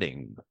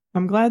Shredding.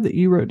 I'm glad that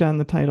you wrote down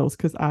the titles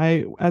because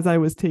as I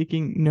was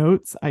taking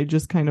notes, I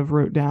just kind of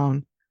wrote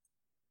down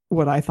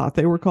what I thought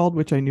they were called,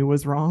 which I knew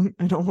was wrong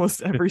in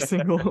almost every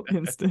single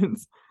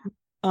instance.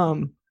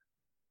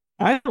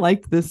 I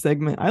liked this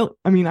segment.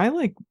 I mean, I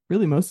like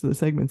really most of the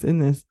segments in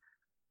this.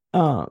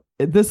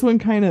 This one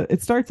kind of,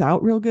 it starts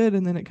out real good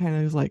and then it kind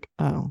of is like,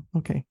 oh,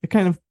 okay. It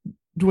kind of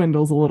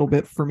dwindles a little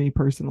bit for me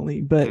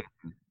personally, but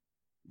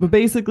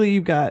basically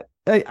you've got,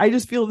 I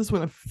just feel this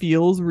one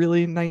feels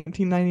really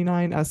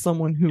 1999 as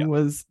someone who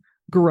was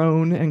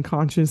grown and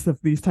conscious of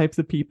these types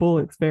of people.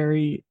 It's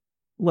very,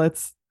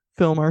 let's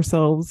film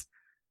ourselves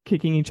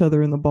kicking each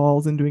other in the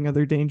balls and doing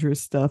other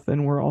dangerous stuff,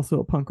 and we're also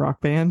a punk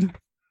rock band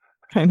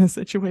kind of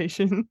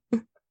situation.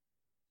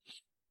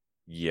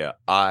 Yeah,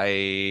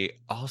 I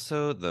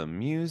also the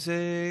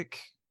music.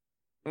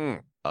 Yeah,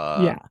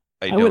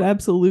 I would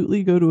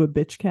absolutely go to a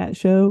Bitch Cat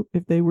show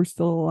if they were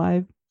still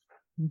alive,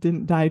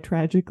 didn't die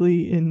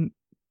tragically in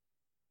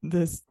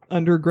this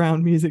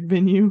underground music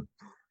venue.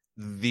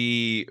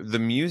 The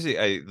music,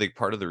 I like,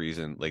 part of the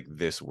reason like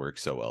this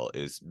works so well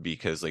is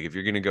because like if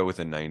you're gonna go with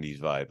a 90s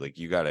vibe, like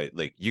you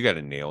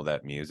gotta nail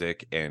that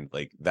music, and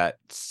like that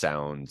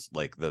sounds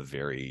like the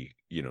very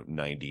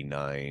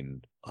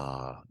 99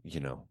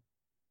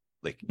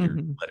 like your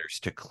Letters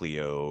to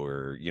Cleo,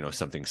 or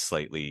something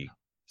slightly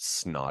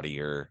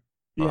snottier.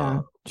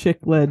 Yeah,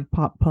 chick-led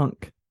pop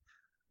punk.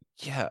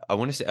 Yeah, I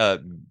want to say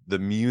the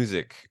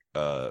music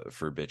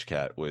for Bitch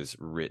Cat was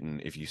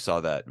written, if you saw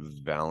that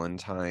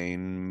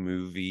Valentine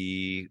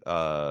movie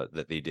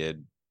that they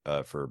did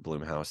for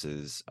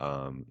Blumhouse's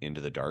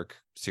Into the Dark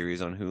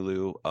series on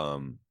Hulu,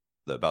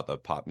 about the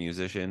pop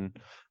musician,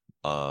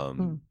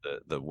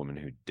 the woman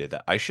who did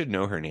that. I should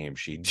know her name.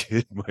 She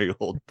did my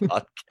old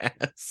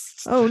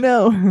podcast. Oh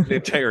no. An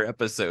entire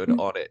episode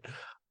on it.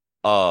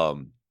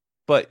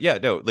 But yeah,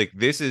 no, like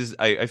this is,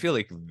 I feel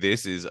like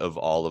this is, of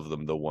all of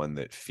them, the one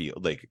that feel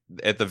like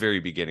at the very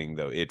beginning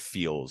though, it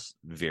feels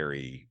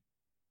very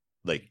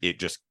like it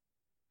just,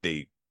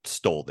 they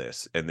stole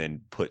this and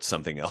then put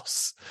something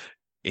else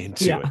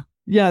into it.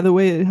 Yeah, the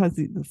way it has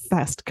the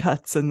fast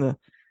cuts and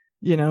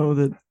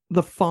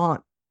the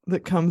font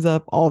that comes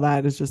up, all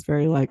that is just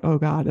very like, oh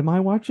god, am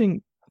I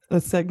watching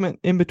a segment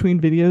in between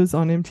videos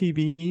on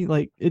MTV?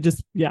 Like it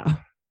just, it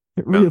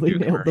really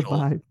nailed the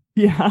vibe.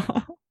 Yeah.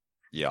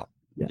 Yeah.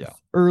 Yes. Yeah.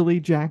 Early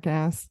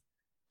Jackass.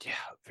 Yeah,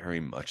 very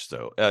much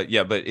so.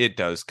 Yeah, but it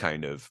does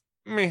kind of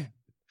meh.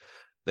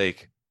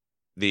 Like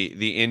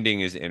the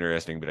ending is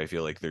interesting, but I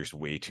feel like there's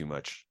way too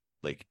much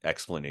like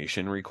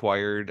explanation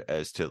required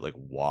as to like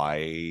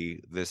why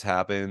this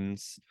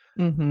happens.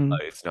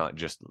 It's not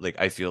just like,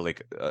 I feel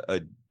like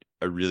a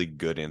really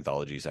good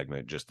anthology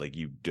segment, just like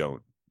you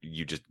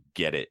just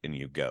get it and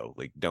you go.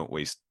 Like, don't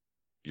waste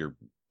your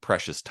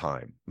precious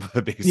time,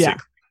 basically.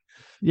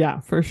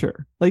 Yeah, for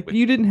sure. Like,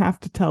 you didn't have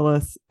to tell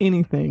us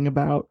anything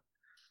about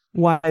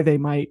why they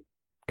might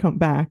come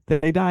back.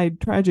 They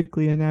died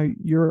tragically, and now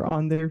you're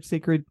on their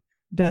sacred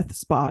death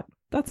spot.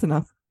 That's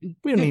enough. We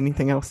don't need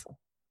anything else.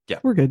 Yeah,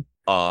 we're good.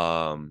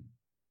 One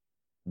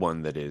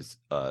that is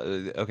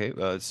okay.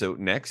 So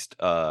next,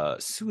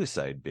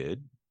 Suicide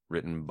Bid,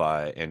 written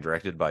by and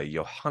directed by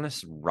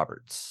Johannes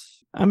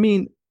Roberts. I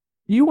mean,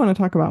 you want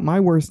to talk about my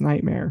worst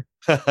nightmare,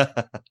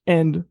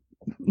 and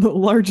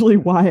largely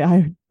why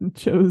I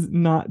chose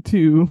not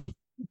to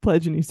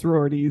pledge any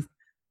sororities.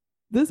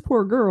 This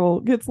poor girl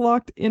gets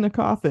locked in a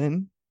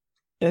coffin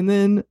and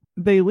then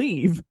they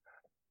leave.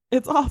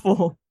 It's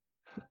awful.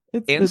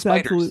 It's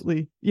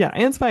absolutely,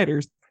 and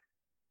spiders.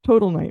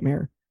 Total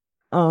nightmare.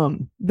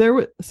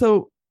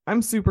 So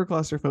I'm super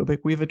claustrophobic.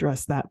 We've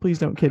addressed that. Please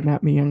don't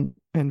kidnap me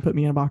and put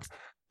me in a box.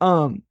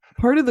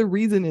 Part of the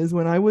reason is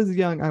when I was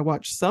young, I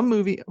watched some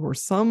movie or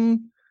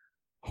some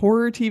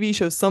horror TV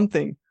show,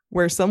 something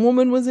where some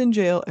woman was in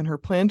jail and her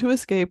plan to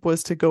escape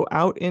was to go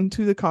out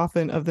into the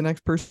coffin of the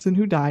next person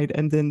who died,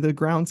 and then the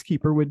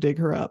groundskeeper would dig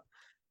her up.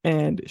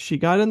 And she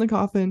got in the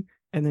coffin,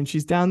 and then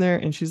she's down there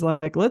and she's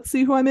like, let's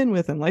see who I'm in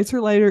with, and lights her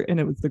lighter,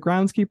 and it was the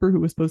groundskeeper who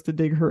was supposed to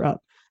dig her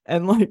up.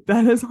 And like,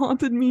 that has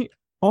haunted me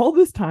all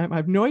this time. I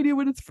have no idea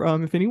what it's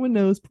from. If anyone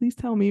knows, please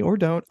tell me, or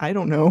don't. I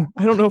don't know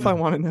if I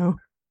want to know.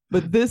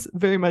 But this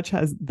very much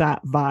has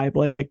that vibe.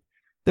 Like,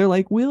 they're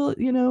like,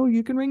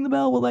 you can ring the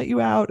bell, we'll let you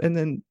out. And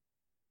then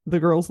the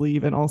girls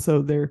leave, and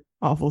also they're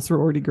awful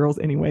sorority girls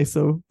anyway,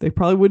 so they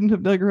probably wouldn't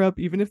have dug her up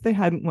even if they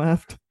hadn't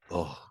left.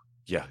 Oh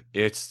yeah,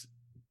 it's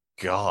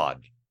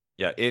god.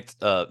 Yeah, it's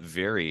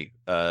very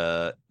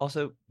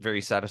also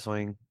very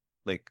satisfying.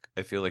 Like,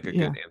 I feel like a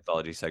good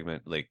anthology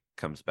segment like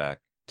comes back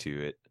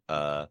to it.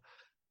 But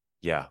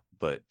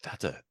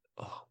that's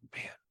oh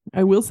man.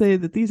 I will say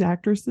that these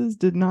actresses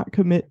did not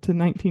commit to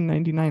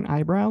 1999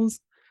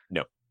 eyebrows.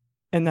 No.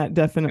 And that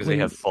definitely, because they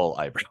have full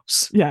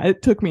eyebrows. Yeah,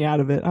 it took me out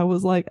of it. I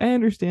was like, I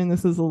understand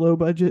this is a low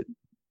budget,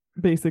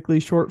 basically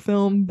short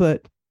film,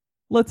 but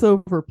let's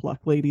overpluck,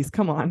 ladies.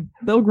 Come on,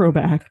 they'll grow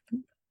back.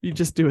 You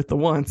just do it the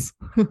once.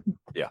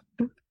 Yeah.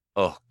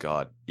 Oh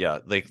god. Yeah.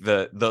 Like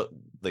the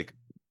like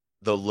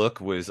The look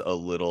was a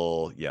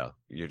little, yeah,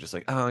 you're just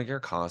like, oh, you're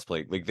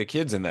cosplay. Like the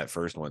kids in that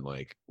first one,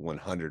 like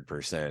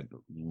 100%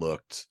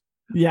 looked,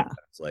 Yeah.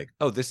 it's like,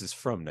 oh, this is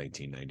from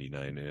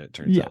 1999. And it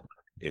turns Yeah. out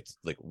it's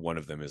like one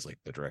of them is like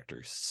the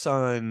director's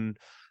son.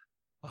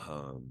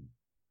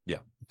 Yeah.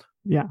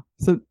 Yeah.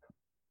 So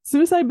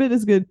Suicide Bit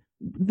is good.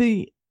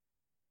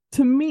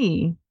 To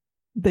me,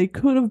 they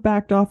could have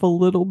backed off a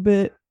little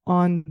bit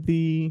on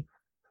the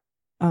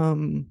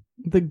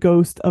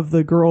ghost of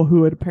the girl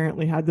who had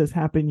apparently had this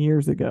happen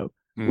years ago.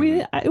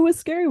 Mhm. It was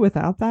scary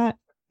without that.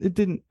 I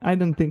didn't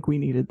think we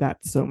needed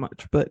that so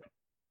much, but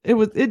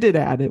it did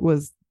add. It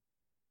was,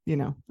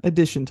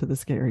 addition to the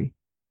scary.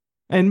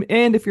 And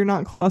if you're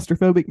not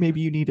claustrophobic,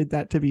 maybe you needed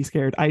that to be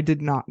scared. I did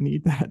not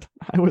need that.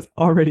 I was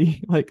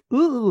already like,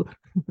 ooh.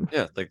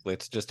 Yeah, like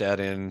let's just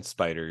add in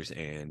spiders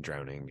and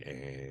drowning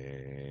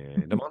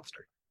and a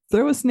monster.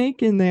 Throw a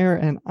snake in there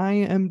and I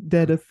am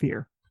dead of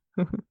fear.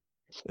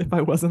 If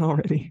I wasn't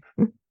already.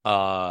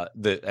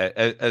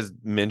 As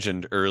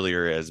mentioned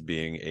earlier as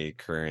being a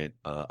current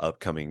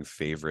upcoming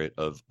favorite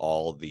of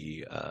all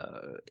the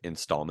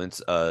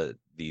installments,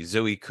 the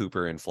Zoe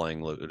Cooper and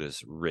Flying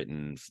Lotus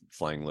written,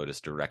 Flying Lotus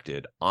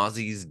directed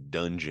Ozzy's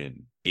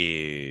Dungeon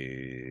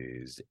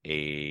is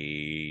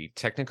a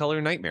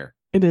Technicolor nightmare.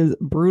 It is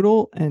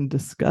brutal and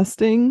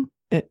disgusting,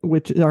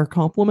 which are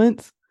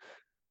compliments.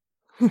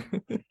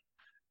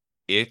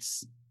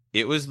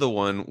 It was the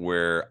one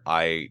where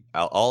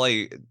all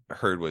I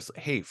heard was,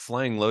 hey,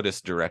 Flying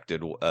Lotus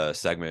directed a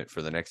segment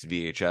for the next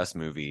VHS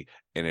movie,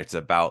 and it's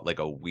about like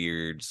a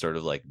weird sort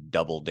of like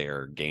Double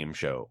Dare game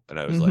show. And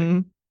I was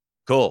like,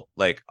 cool,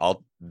 like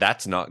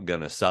that's not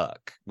gonna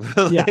suck.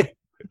 Yeah.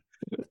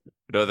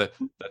 No,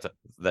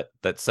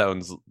 that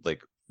sounds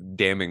like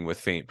damning with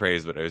faint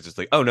praise, but I was just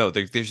like, oh no,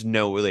 there's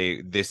no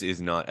way this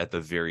is not at the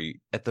very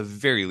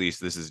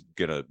least, this is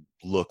gonna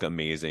look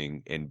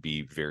amazing and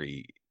be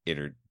very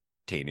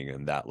entertaining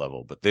in that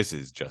level. But this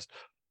is just,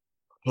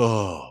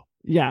 oh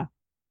yeah.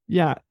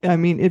 I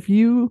mean, if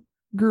you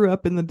grew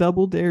up in the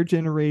Double Dare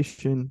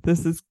generation,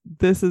 this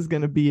is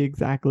going to be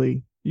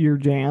exactly your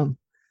jam.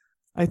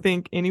 I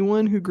think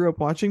anyone who grew up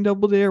watching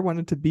Double Dare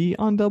wanted to be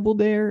on Double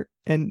Dare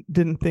and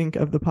didn't think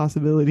of the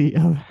possibility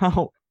of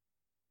how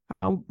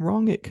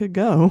wrong it could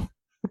go.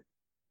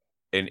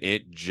 And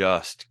it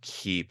just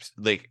keeps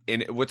like,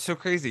 and what's so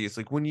crazy is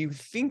like when you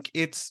think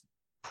it's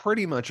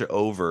pretty much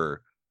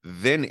over,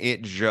 then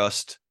it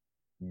just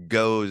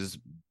goes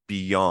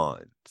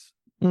beyond.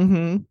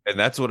 Mm-hmm. And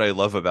that's what I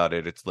love about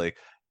it. It's like,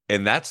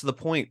 and that's the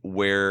point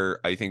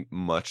where I think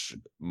much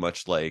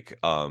like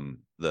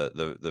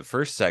the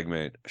first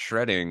segment,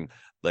 shredding,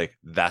 like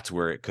that's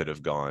where it could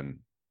have gone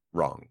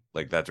wrong.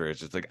 Like that's where it's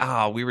just like,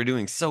 we were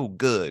doing so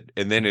good,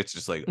 and then it's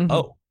just like,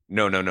 oh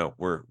no,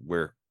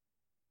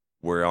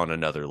 we're on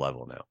another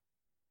level now.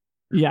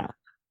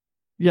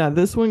 Yeah,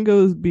 this one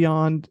goes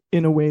beyond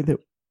in a way that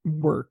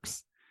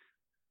works.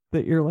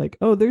 That you're like,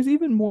 oh, there's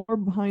even more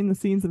behind the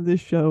scenes of this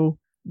show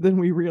than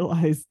we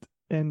realized.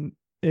 And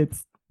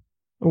it's,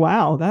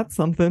 wow, that's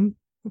something.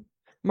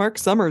 Mark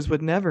Summers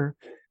would never.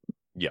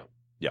 Yeah.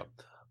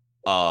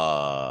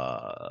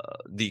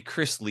 The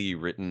Chris Lee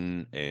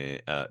written,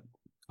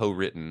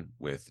 co-written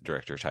with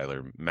director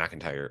Tyler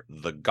McIntyre,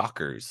 The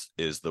Gawkers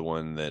is the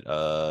one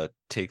that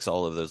takes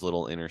all of those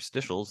little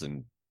interstitials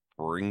and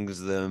brings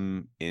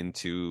them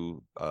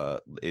into,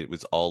 it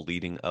was all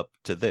leading up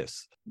to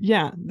this.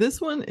 Yeah,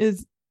 this one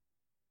is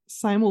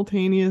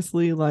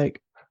simultaneously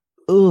like,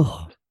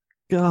 ugh,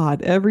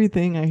 God,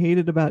 everything I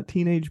hated about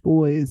teenage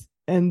boys,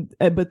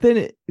 but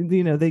then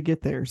they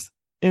get theirs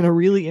in a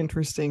really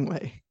interesting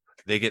way.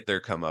 They get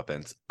their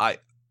comeuppance.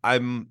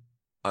 I'm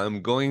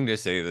going to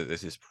say that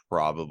this is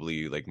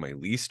probably like my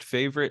least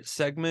favorite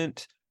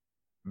segment,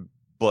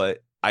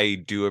 but I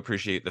do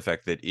appreciate the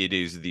fact that it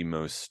is the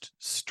most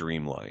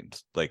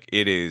streamlined. Like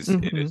it is,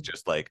 it is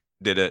just like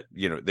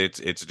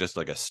it's just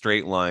like a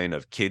straight line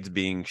of kids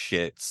being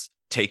shits,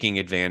 taking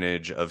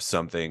advantage of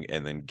something,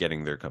 and then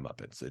getting their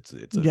comeuppance.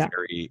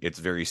 It's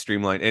very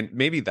streamlined, and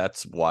maybe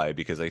that's why,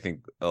 because I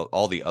think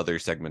all the other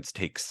segments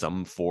take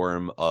some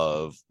form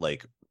of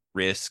like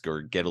risk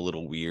or get a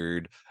little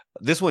weird.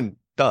 This one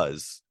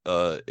does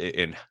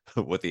in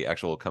what the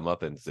actual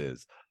comeuppance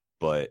is,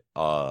 but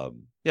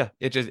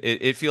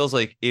it feels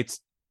like it's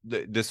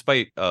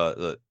despite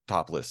the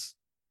topless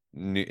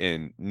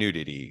and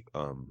nudity,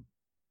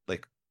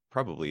 like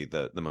probably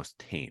the most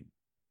tame.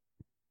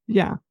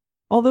 Yeah.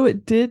 Although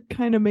it did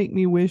kind of make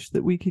me wish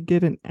that we could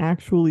get an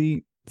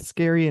actually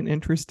scary and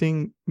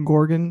interesting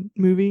Gorgon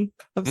movie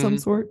of some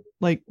sort.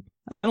 Like,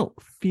 I don't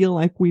feel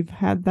like we've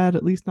had that,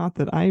 at least not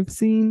that I've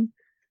seen.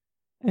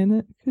 And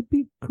it could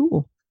be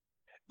cool.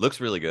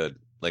 Looks really good.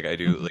 Like I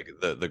do like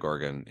the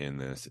Gorgon in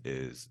this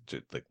is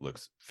just like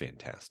looks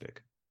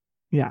fantastic.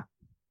 Yeah.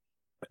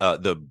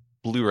 The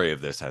Blu-ray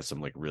of this has some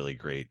like really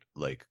great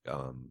like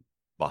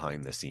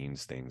behind the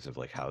scenes things of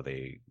like how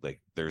they like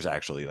there's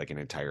actually like an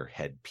entire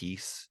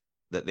headpiece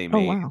that they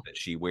made that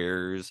she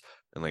wears,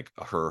 and like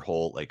her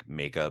whole like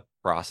makeup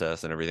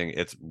process and everything.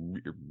 It's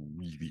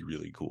really,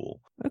 really cool.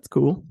 That's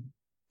cool.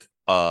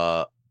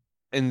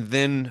 And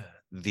then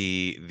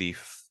the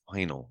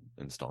final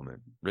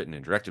installment, written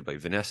and directed by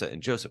Vanessa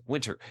and Joseph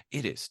Winter.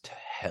 It is to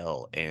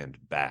hell and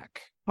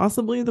back.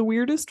 Possibly the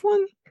weirdest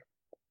one.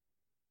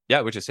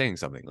 Yeah, which is saying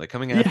something. Like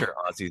coming Yeah. after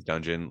Ozzy's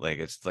Dungeon, like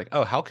it's like,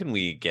 oh, how can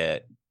we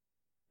get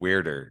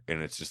weirder?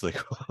 And it's just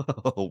like,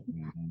 oh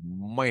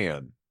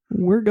man,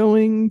 We're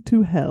going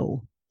to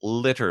hell.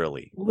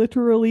 literally.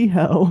 Literally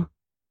hell.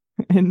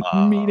 And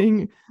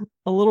meeting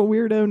a little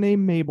weirdo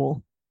named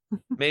Mabel.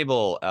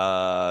 Mabel,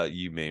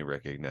 you may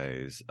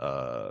recognize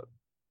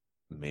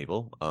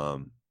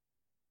Mabel.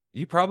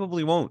 You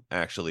probably won't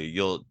actually.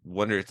 You'll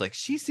wonder, it's like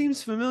she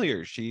seems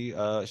familiar. She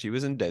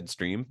was in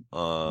Deadstream.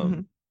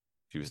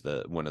 She was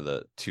one of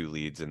the two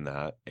leads in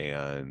that.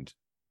 And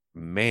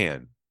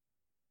man,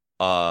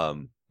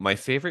 my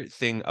favorite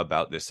thing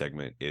about this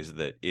segment is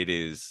that it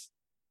is,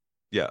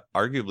 yeah,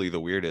 arguably the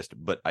weirdest,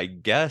 but I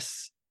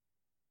guess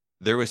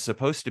there was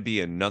supposed to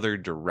be another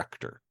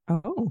director.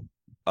 Oh.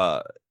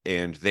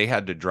 And they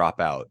had to drop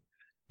out.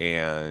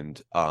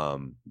 And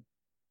the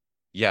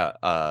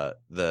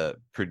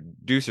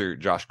producer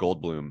Josh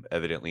Goldblum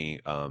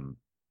evidently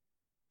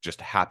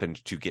just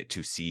happened to get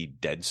to see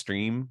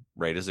Deadstream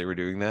right as they were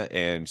doing that,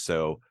 and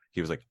so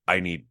he was like, I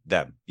need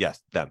them. Yes,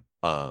 them.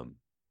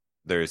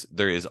 There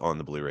is on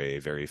the Blu-ray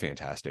very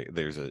fantastic.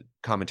 There's a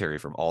commentary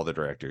from all the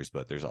directors,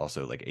 but there's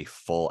also like a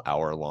full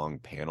hour-long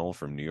panel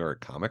from New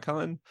York Comic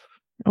Con.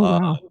 Oh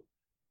wow.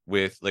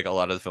 With like a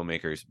lot of the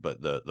filmmakers,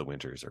 but the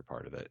Winters are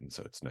part of it, and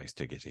so it's nice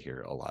to get to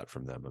hear a lot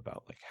from them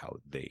about like how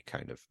they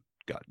kind of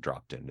got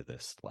dropped into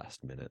this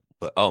last minute.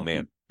 But oh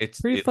man, it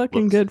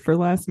fucking looks good for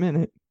last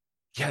minute.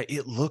 Yeah,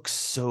 it looks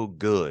so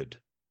good.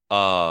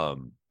 That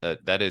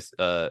is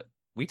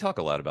we talk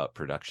a lot about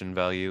production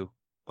value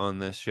on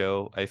this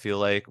show, I feel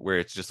like, where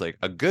it's just like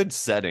a good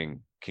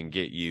setting can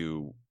get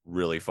you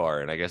really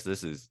far, and I guess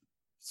this is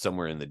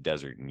somewhere in the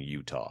desert in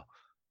Utah.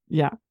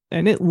 Yeah,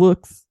 and it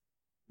looks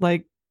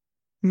like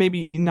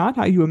maybe not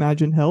how you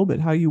imagine hell, but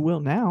how you will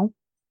now.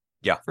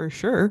 Yeah, for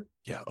sure.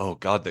 Yeah. Oh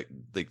god,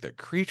 the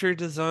creature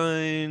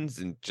designs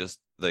and just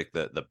like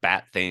the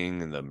bat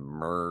thing and the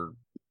mer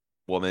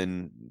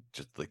woman,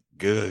 just like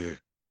good.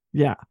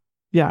 Yeah.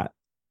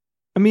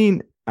 I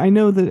mean, I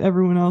know that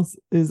everyone else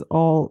is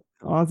all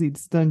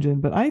Ozzy's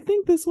Dungeon, but I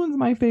think this one's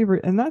my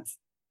favorite, and that's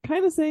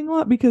kind of saying a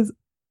lot because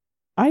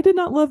I did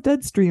not love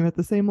Deadstream at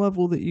the same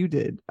level that you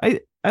did.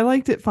 I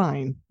liked it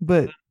fine,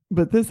 but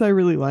this I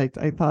really liked.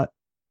 I thought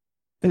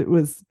it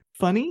was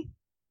funny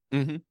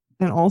and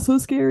also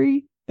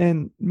scary,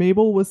 and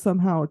Mabel was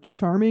somehow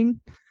charming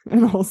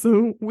and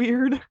also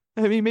weird.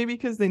 I mean, maybe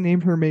because they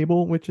named her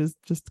Mabel, which is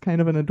just kind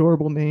of an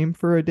adorable name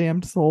for a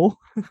damned soul.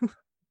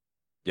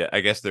 Yeah,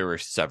 I guess there were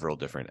several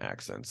different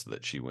accents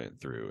that she went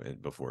through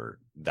and before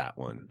that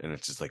one, and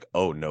it's just like,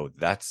 oh no,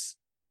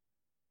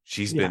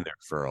 she's been there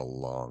for a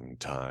long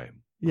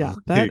time. Yeah,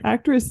 that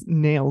actress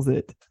nails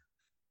it.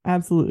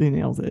 Absolutely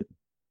nails it.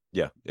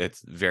 Yeah,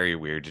 it's very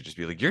weird to just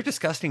be like, you're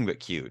disgusting but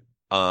cute.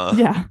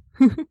 Yeah.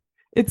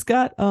 It's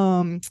got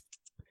Zool.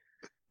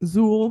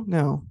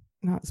 No,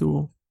 not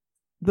Zool.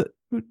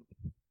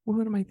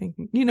 What am I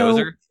thinking? You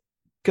know,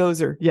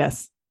 Gozer.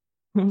 Yes.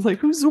 I was like,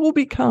 who Zool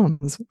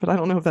becomes? But I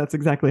don't know if that's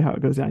exactly how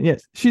it goes down.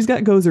 Yes, she's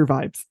got Gozer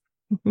vibes.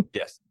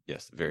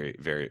 Yes, very,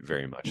 very,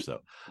 very much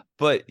so.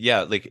 But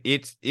yeah, like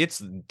it's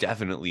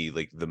definitely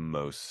like the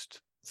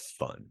most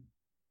fun.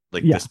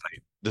 Like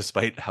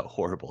despite how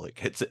horrible it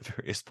gets at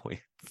various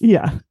points.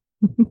 Yeah.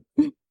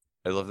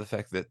 I love the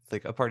fact that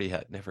like a party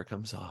hat never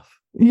comes off.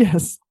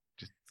 Yes.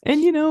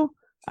 And you know,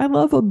 I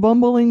love a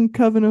bumbling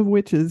coven of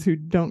witches who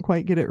don't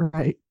quite get it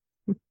right.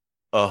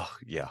 Oh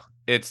yeah.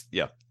 It's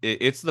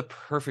the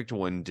perfect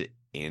one to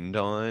end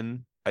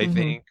on, I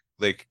think.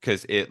 Like,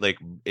 because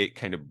it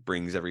kind of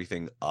brings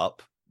everything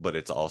up, but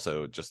it's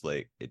also just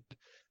like it.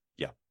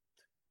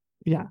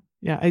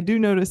 Yeah, I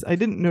didn't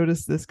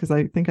notice this because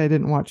I think I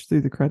didn't watch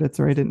through the credits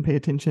or I didn't pay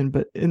attention,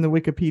 but in the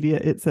Wikipedia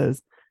it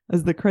says,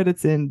 as the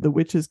credits end, the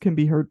witches can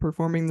be heard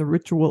performing the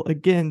ritual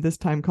again, this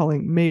time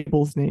calling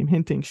Mabel's name,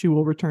 hinting she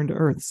will return to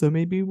Earth. So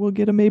maybe we'll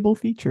get a Mabel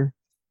feature.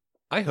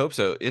 I hope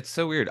so. It's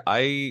so weird.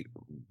 I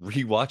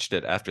rewatched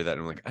it after that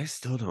and I'm like, I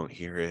still don't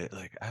hear it.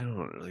 Like, I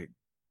don't like,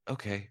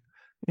 okay.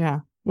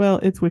 Yeah. Well,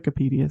 it's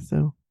Wikipedia,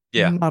 so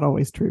yeah, not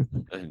always true.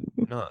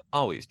 Not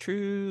always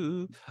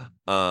true.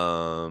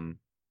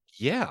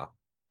 Yeah.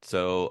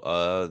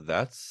 So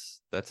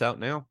that's out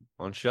now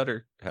on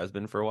Shudder. Has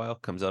been for a while.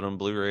 Comes out on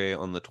Blu-ray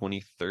on the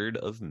 23rd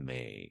of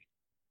May.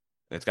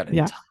 And it's got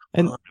a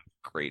ton of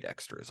great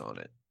extras on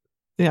it.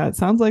 Yeah, it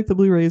sounds like the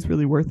Blu-ray is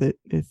really worth it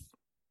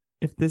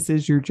if this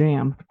is your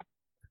jam.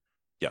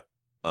 Yeah.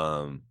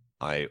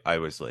 I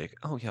was like,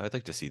 oh yeah, I'd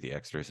like to see the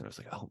extras, and I was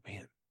like, oh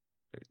man,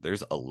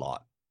 there's a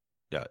lot.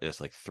 Yeah,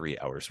 it's like 3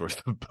 hours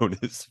worth of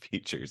bonus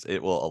features.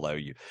 It will allow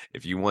you,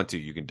 if you want to,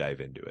 you can dive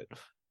into it.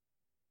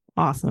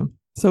 Awesome.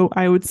 So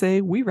I would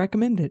say we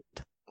recommend it.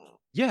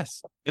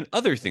 Yes. And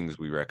other things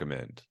we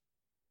recommend.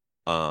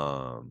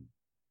 Yeah,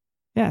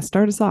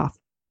 start us off.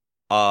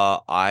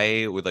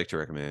 I would like to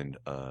recommend,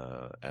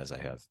 as I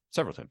have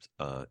several times,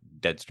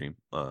 Deadstream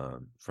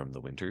from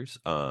the Winters.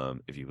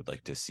 If you would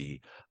like to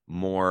see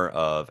more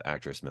of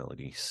actress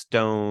Melody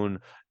Stone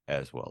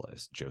as well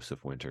as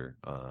Joseph Winter.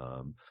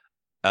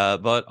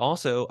 But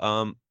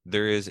also,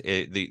 there is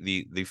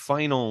the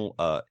final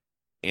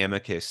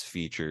Amicus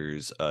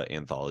Features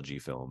anthology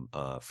film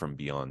from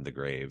Beyond the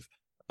Grave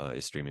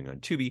is streaming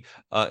on Tubi.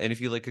 And if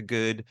you like a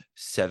good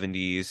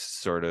 70s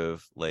sort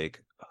of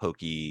like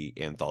hokey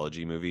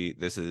anthology movie,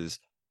 this is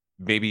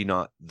maybe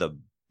not the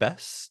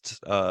best,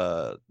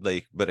 but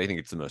I think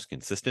it's the most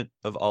consistent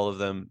of all of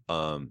them.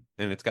 And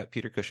it's got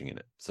Peter Cushing in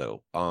it.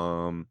 So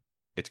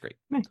it's great.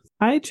 Nice.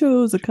 I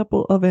chose a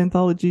couple of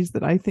anthologies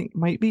that I think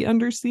might be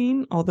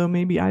underseen, although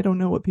maybe I don't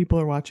know what people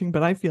are watching,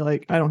 but I feel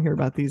like I don't hear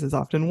about these as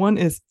often. One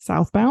is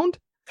Southbound,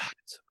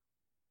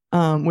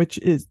 which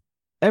is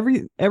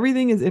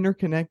everything is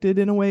interconnected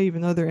in a way,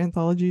 even though they're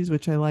anthologies,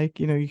 which I like.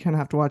 You kind of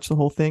have to watch the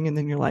whole thing and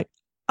then you're like,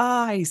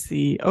 I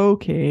see,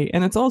 okay.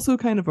 And it's also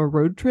kind of a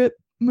road trip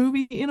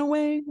movie in a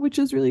way, which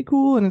is really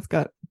cool. And it's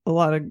got a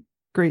lot of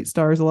great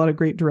stars, a lot of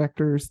great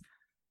directors.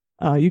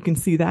 You can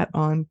see that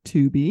on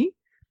Tubi.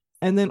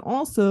 And then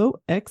also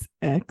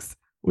XX,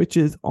 which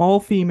is all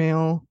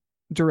female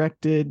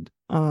directed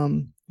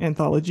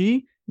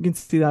anthology. You can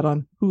see that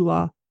on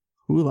Hulu,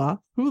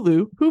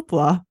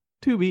 Hoopla,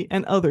 Tubi,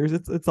 and others.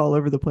 It's all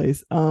over the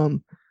place.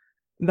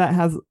 That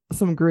has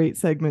some great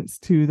segments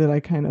too that I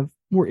kind of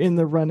were in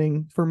the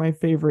running for my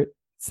favorite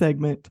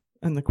segment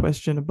and the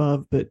question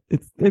above, but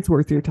it's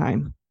worth your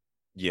time.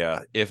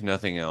 Yeah, if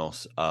nothing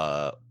else,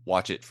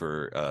 watch it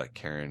for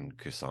Karen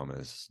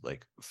Kusama's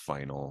like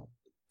final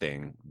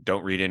thing.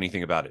 Don't read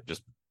anything about it.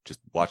 Just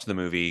watch the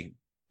movie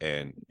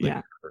and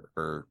like,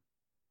 her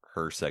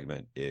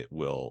segment. It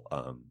will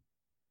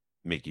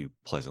make you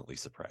pleasantly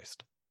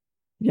surprised.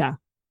 Yeah,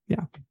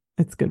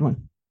 it's a good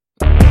one.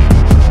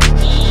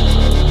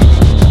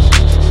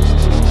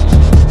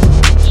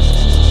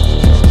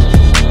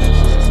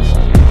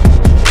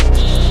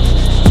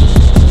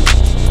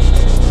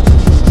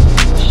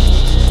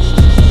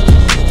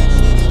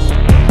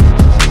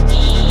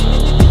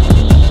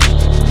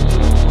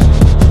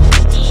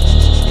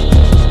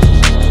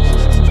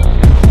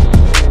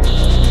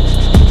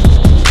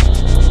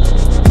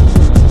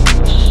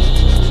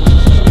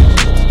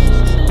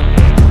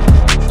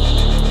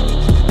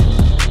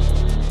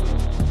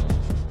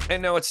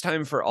 And now it's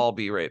time for I'll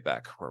Be Right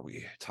Back, where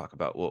we talk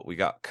about what we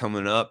got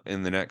coming up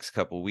in the next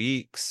couple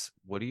weeks.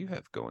 What do you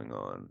have going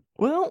on?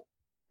 Well,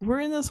 we're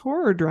in this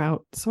horror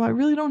drought, so I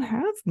really don't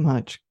have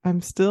much.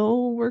 I'm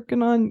still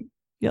working on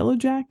Yellow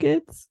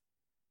Jackets.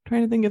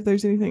 Trying to think if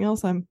there's anything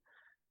else I'm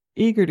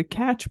eager to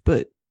catch,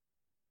 but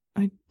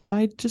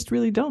I just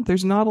really don't.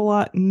 There's not a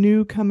lot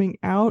new coming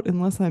out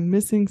unless I'm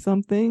missing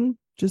something.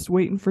 Just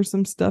waiting for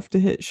some stuff to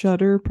hit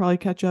Shudder. Probably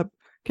catch up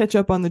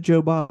on the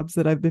Joe Bobs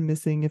that I've been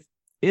missing.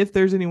 If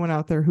there's anyone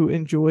out there who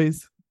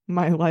enjoys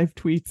my live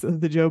tweets of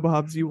the Joe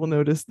Bobs, you will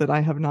notice that I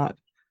have not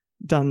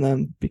done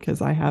them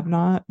because I have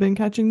not been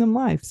catching them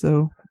live.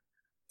 So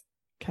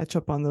catch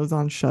up on those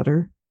on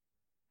Shudder.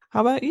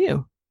 How about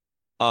you?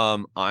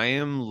 I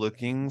am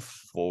looking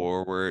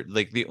forward.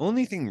 Like the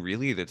only thing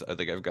really that's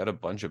like I've got a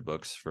bunch of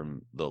books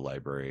from the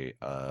library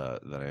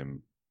that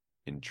I'm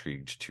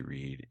intrigued to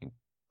read,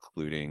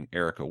 including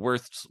Erica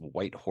Worth's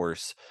White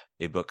Horse,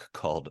 a book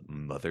called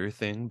Mother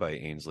Thing by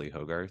Ainsley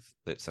Hogarth.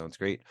 That sounds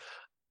great.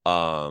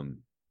 But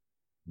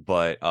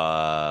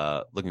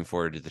looking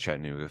forward to the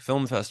Chattanooga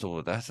Film Festival,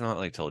 but that's not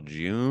like till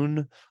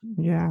June.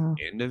 Yeah.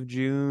 End of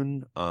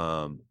June.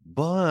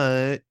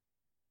 But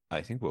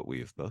I think what we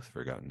have both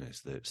forgotten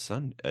is that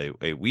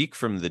a week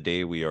from the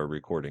day we are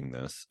recording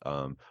this,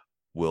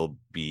 will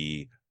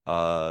be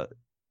the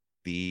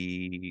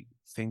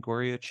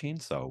Fangoria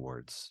Chainsaw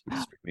Awards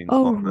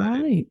streaming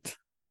right.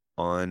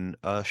 on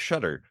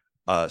Shudder.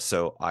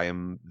 So I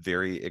am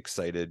very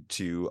excited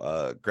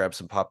to grab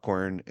some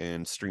popcorn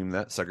and stream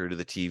that sucker to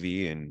the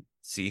TV and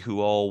see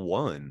who all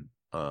won.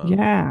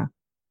 Yeah.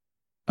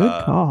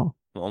 Good call.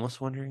 I'm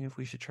almost wondering if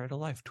we should try to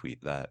live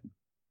tweet that.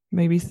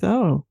 Maybe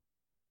so.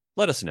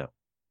 Let us know.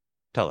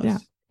 Tell us. Yeah.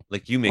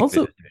 Like you make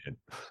also, the decision.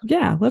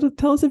 Yeah,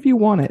 tell us if you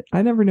want it.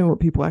 I never know what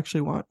people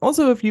actually want.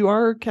 Also, if you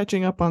are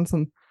catching up on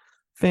some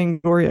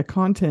Fangoria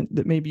content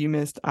that maybe you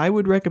missed, I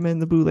would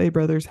recommend the Boulet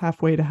Brothers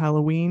Halfway to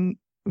Halloween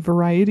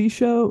variety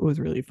show. It was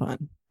really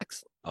fun.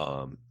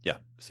 Excellent. Yeah.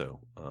 So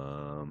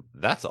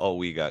that's all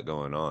we got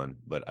going on.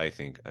 But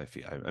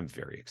I'm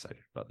very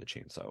excited about the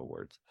Chainsaw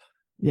Awards.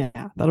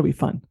 Yeah, that'll be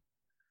fun.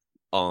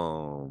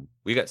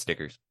 We got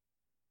stickers.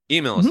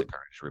 Email us at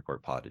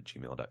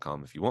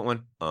carnagereportpod@gmail.com if you want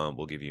one.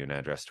 We'll give you an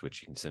address to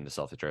which you can send a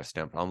self-addressed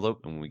stamped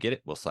envelope, and when we get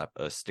it, we'll slap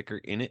a sticker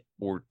in it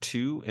or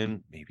two,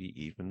 and maybe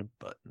even a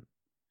button.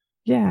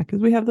 Yeah,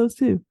 because we have those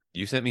too.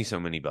 You sent me so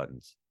many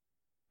buttons.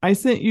 I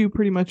sent you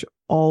pretty much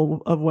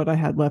all of what I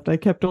had left. I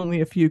kept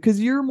only a few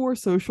because you're more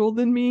social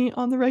than me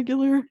on the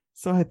regular.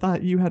 So I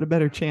thought you had a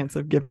better chance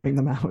of giving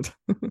them out.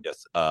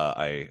 Yes.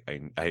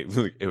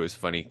 It was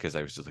funny because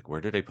I was just like,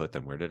 where did I put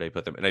them? Where did I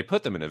put them? And I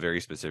put them in a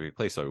very specific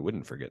place so I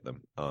wouldn't forget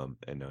them.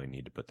 And now I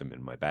need to put them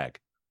in my bag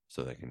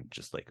so that I can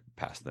just like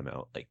pass them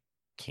out like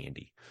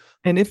candy.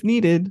 And if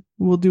needed,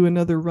 we'll do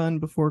another run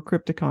before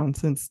Crypticon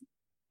since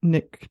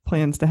Nick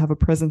plans to have a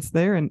presence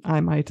there and I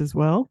might as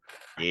well.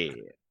 Yeah.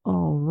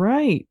 All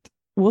right.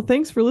 Well,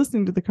 thanks for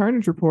listening to the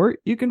Carnage Report.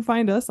 You can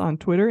find us on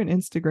Twitter and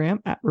Instagram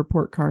at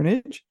Report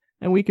Carnage,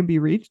 and we can be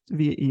reached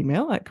via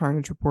email at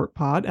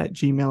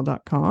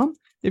carnagereportpod@gmail.com.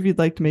 If you'd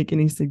like to make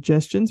any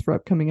suggestions for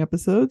upcoming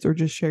episodes or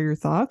just share your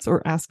thoughts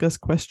or ask us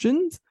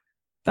questions,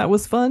 that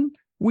was fun.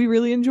 We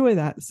really enjoy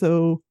that.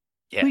 So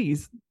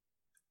please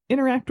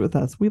interact with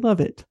us. We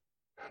love it.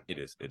 It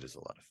is a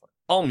lot of fun.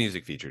 All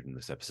music featured in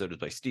this episode is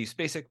by Steve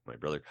Spacek, my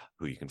brother,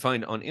 who you can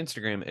find on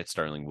Instagram at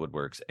Starling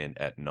Woodworks and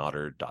at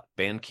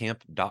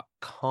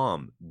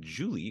nodder.bandcamp.com.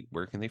 Julie,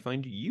 where can they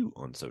find you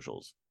on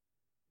socials?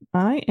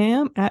 I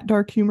am at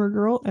Dark Humor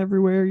Girl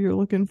everywhere you're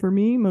looking for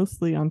me,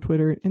 mostly on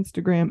Twitter,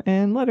 Instagram,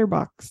 and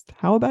Letterboxd.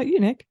 How about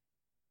you, Nick?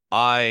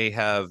 I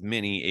have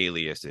many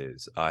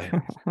aliases. I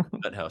am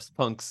Nuthouse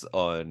Punks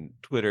on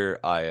Twitter.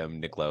 I am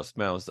Nicklaus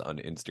Mouse on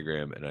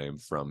Instagram, and I am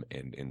From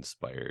and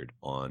Inspired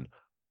on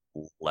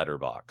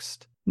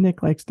Letterboxd.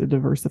 Nick likes to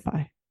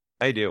diversify.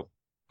 I do.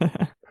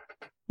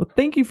 Well,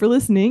 thank you for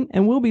listening,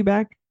 and we'll be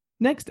back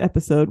next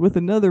episode with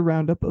another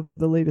roundup of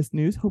the latest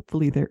news.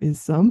 Hopefully there is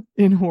some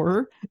in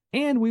horror,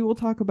 and we will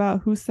talk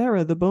about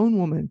Husera, the Bone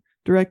Woman,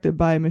 directed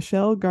by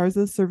Michelle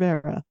Garza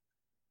Cervera.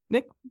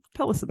 Nick,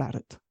 tell us about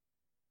it.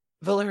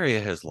 Valeria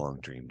has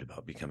long dreamed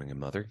about becoming a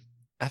mother.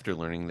 After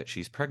learning that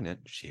she's pregnant,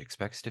 she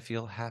expects to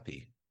feel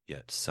happy.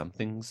 Yet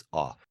something's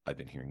off. I've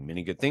been hearing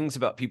many good things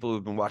about people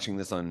who've been watching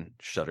this on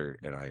Shudder,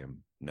 and I am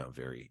now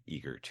very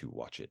eager to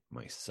watch it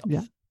myself.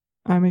 Yeah,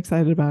 I'm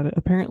excited about it.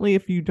 Apparently,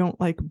 if you don't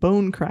like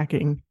bone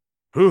cracking,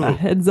 a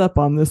heads up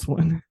on this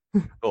one.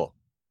 Cool.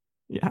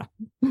 Yeah.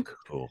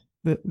 Cool.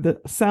 The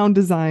sound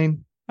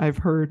design I've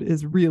heard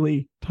is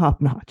really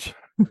top notch.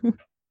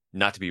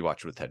 Not to be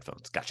watched with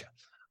headphones. Gotcha.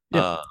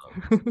 Yep.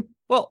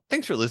 Well,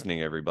 thanks for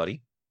listening,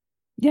 everybody.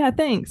 Yeah,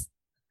 thanks.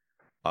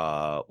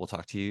 We'll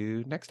talk to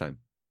you next time.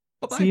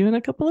 Bye-bye. See you in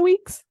a couple of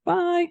weeks.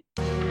 Bye.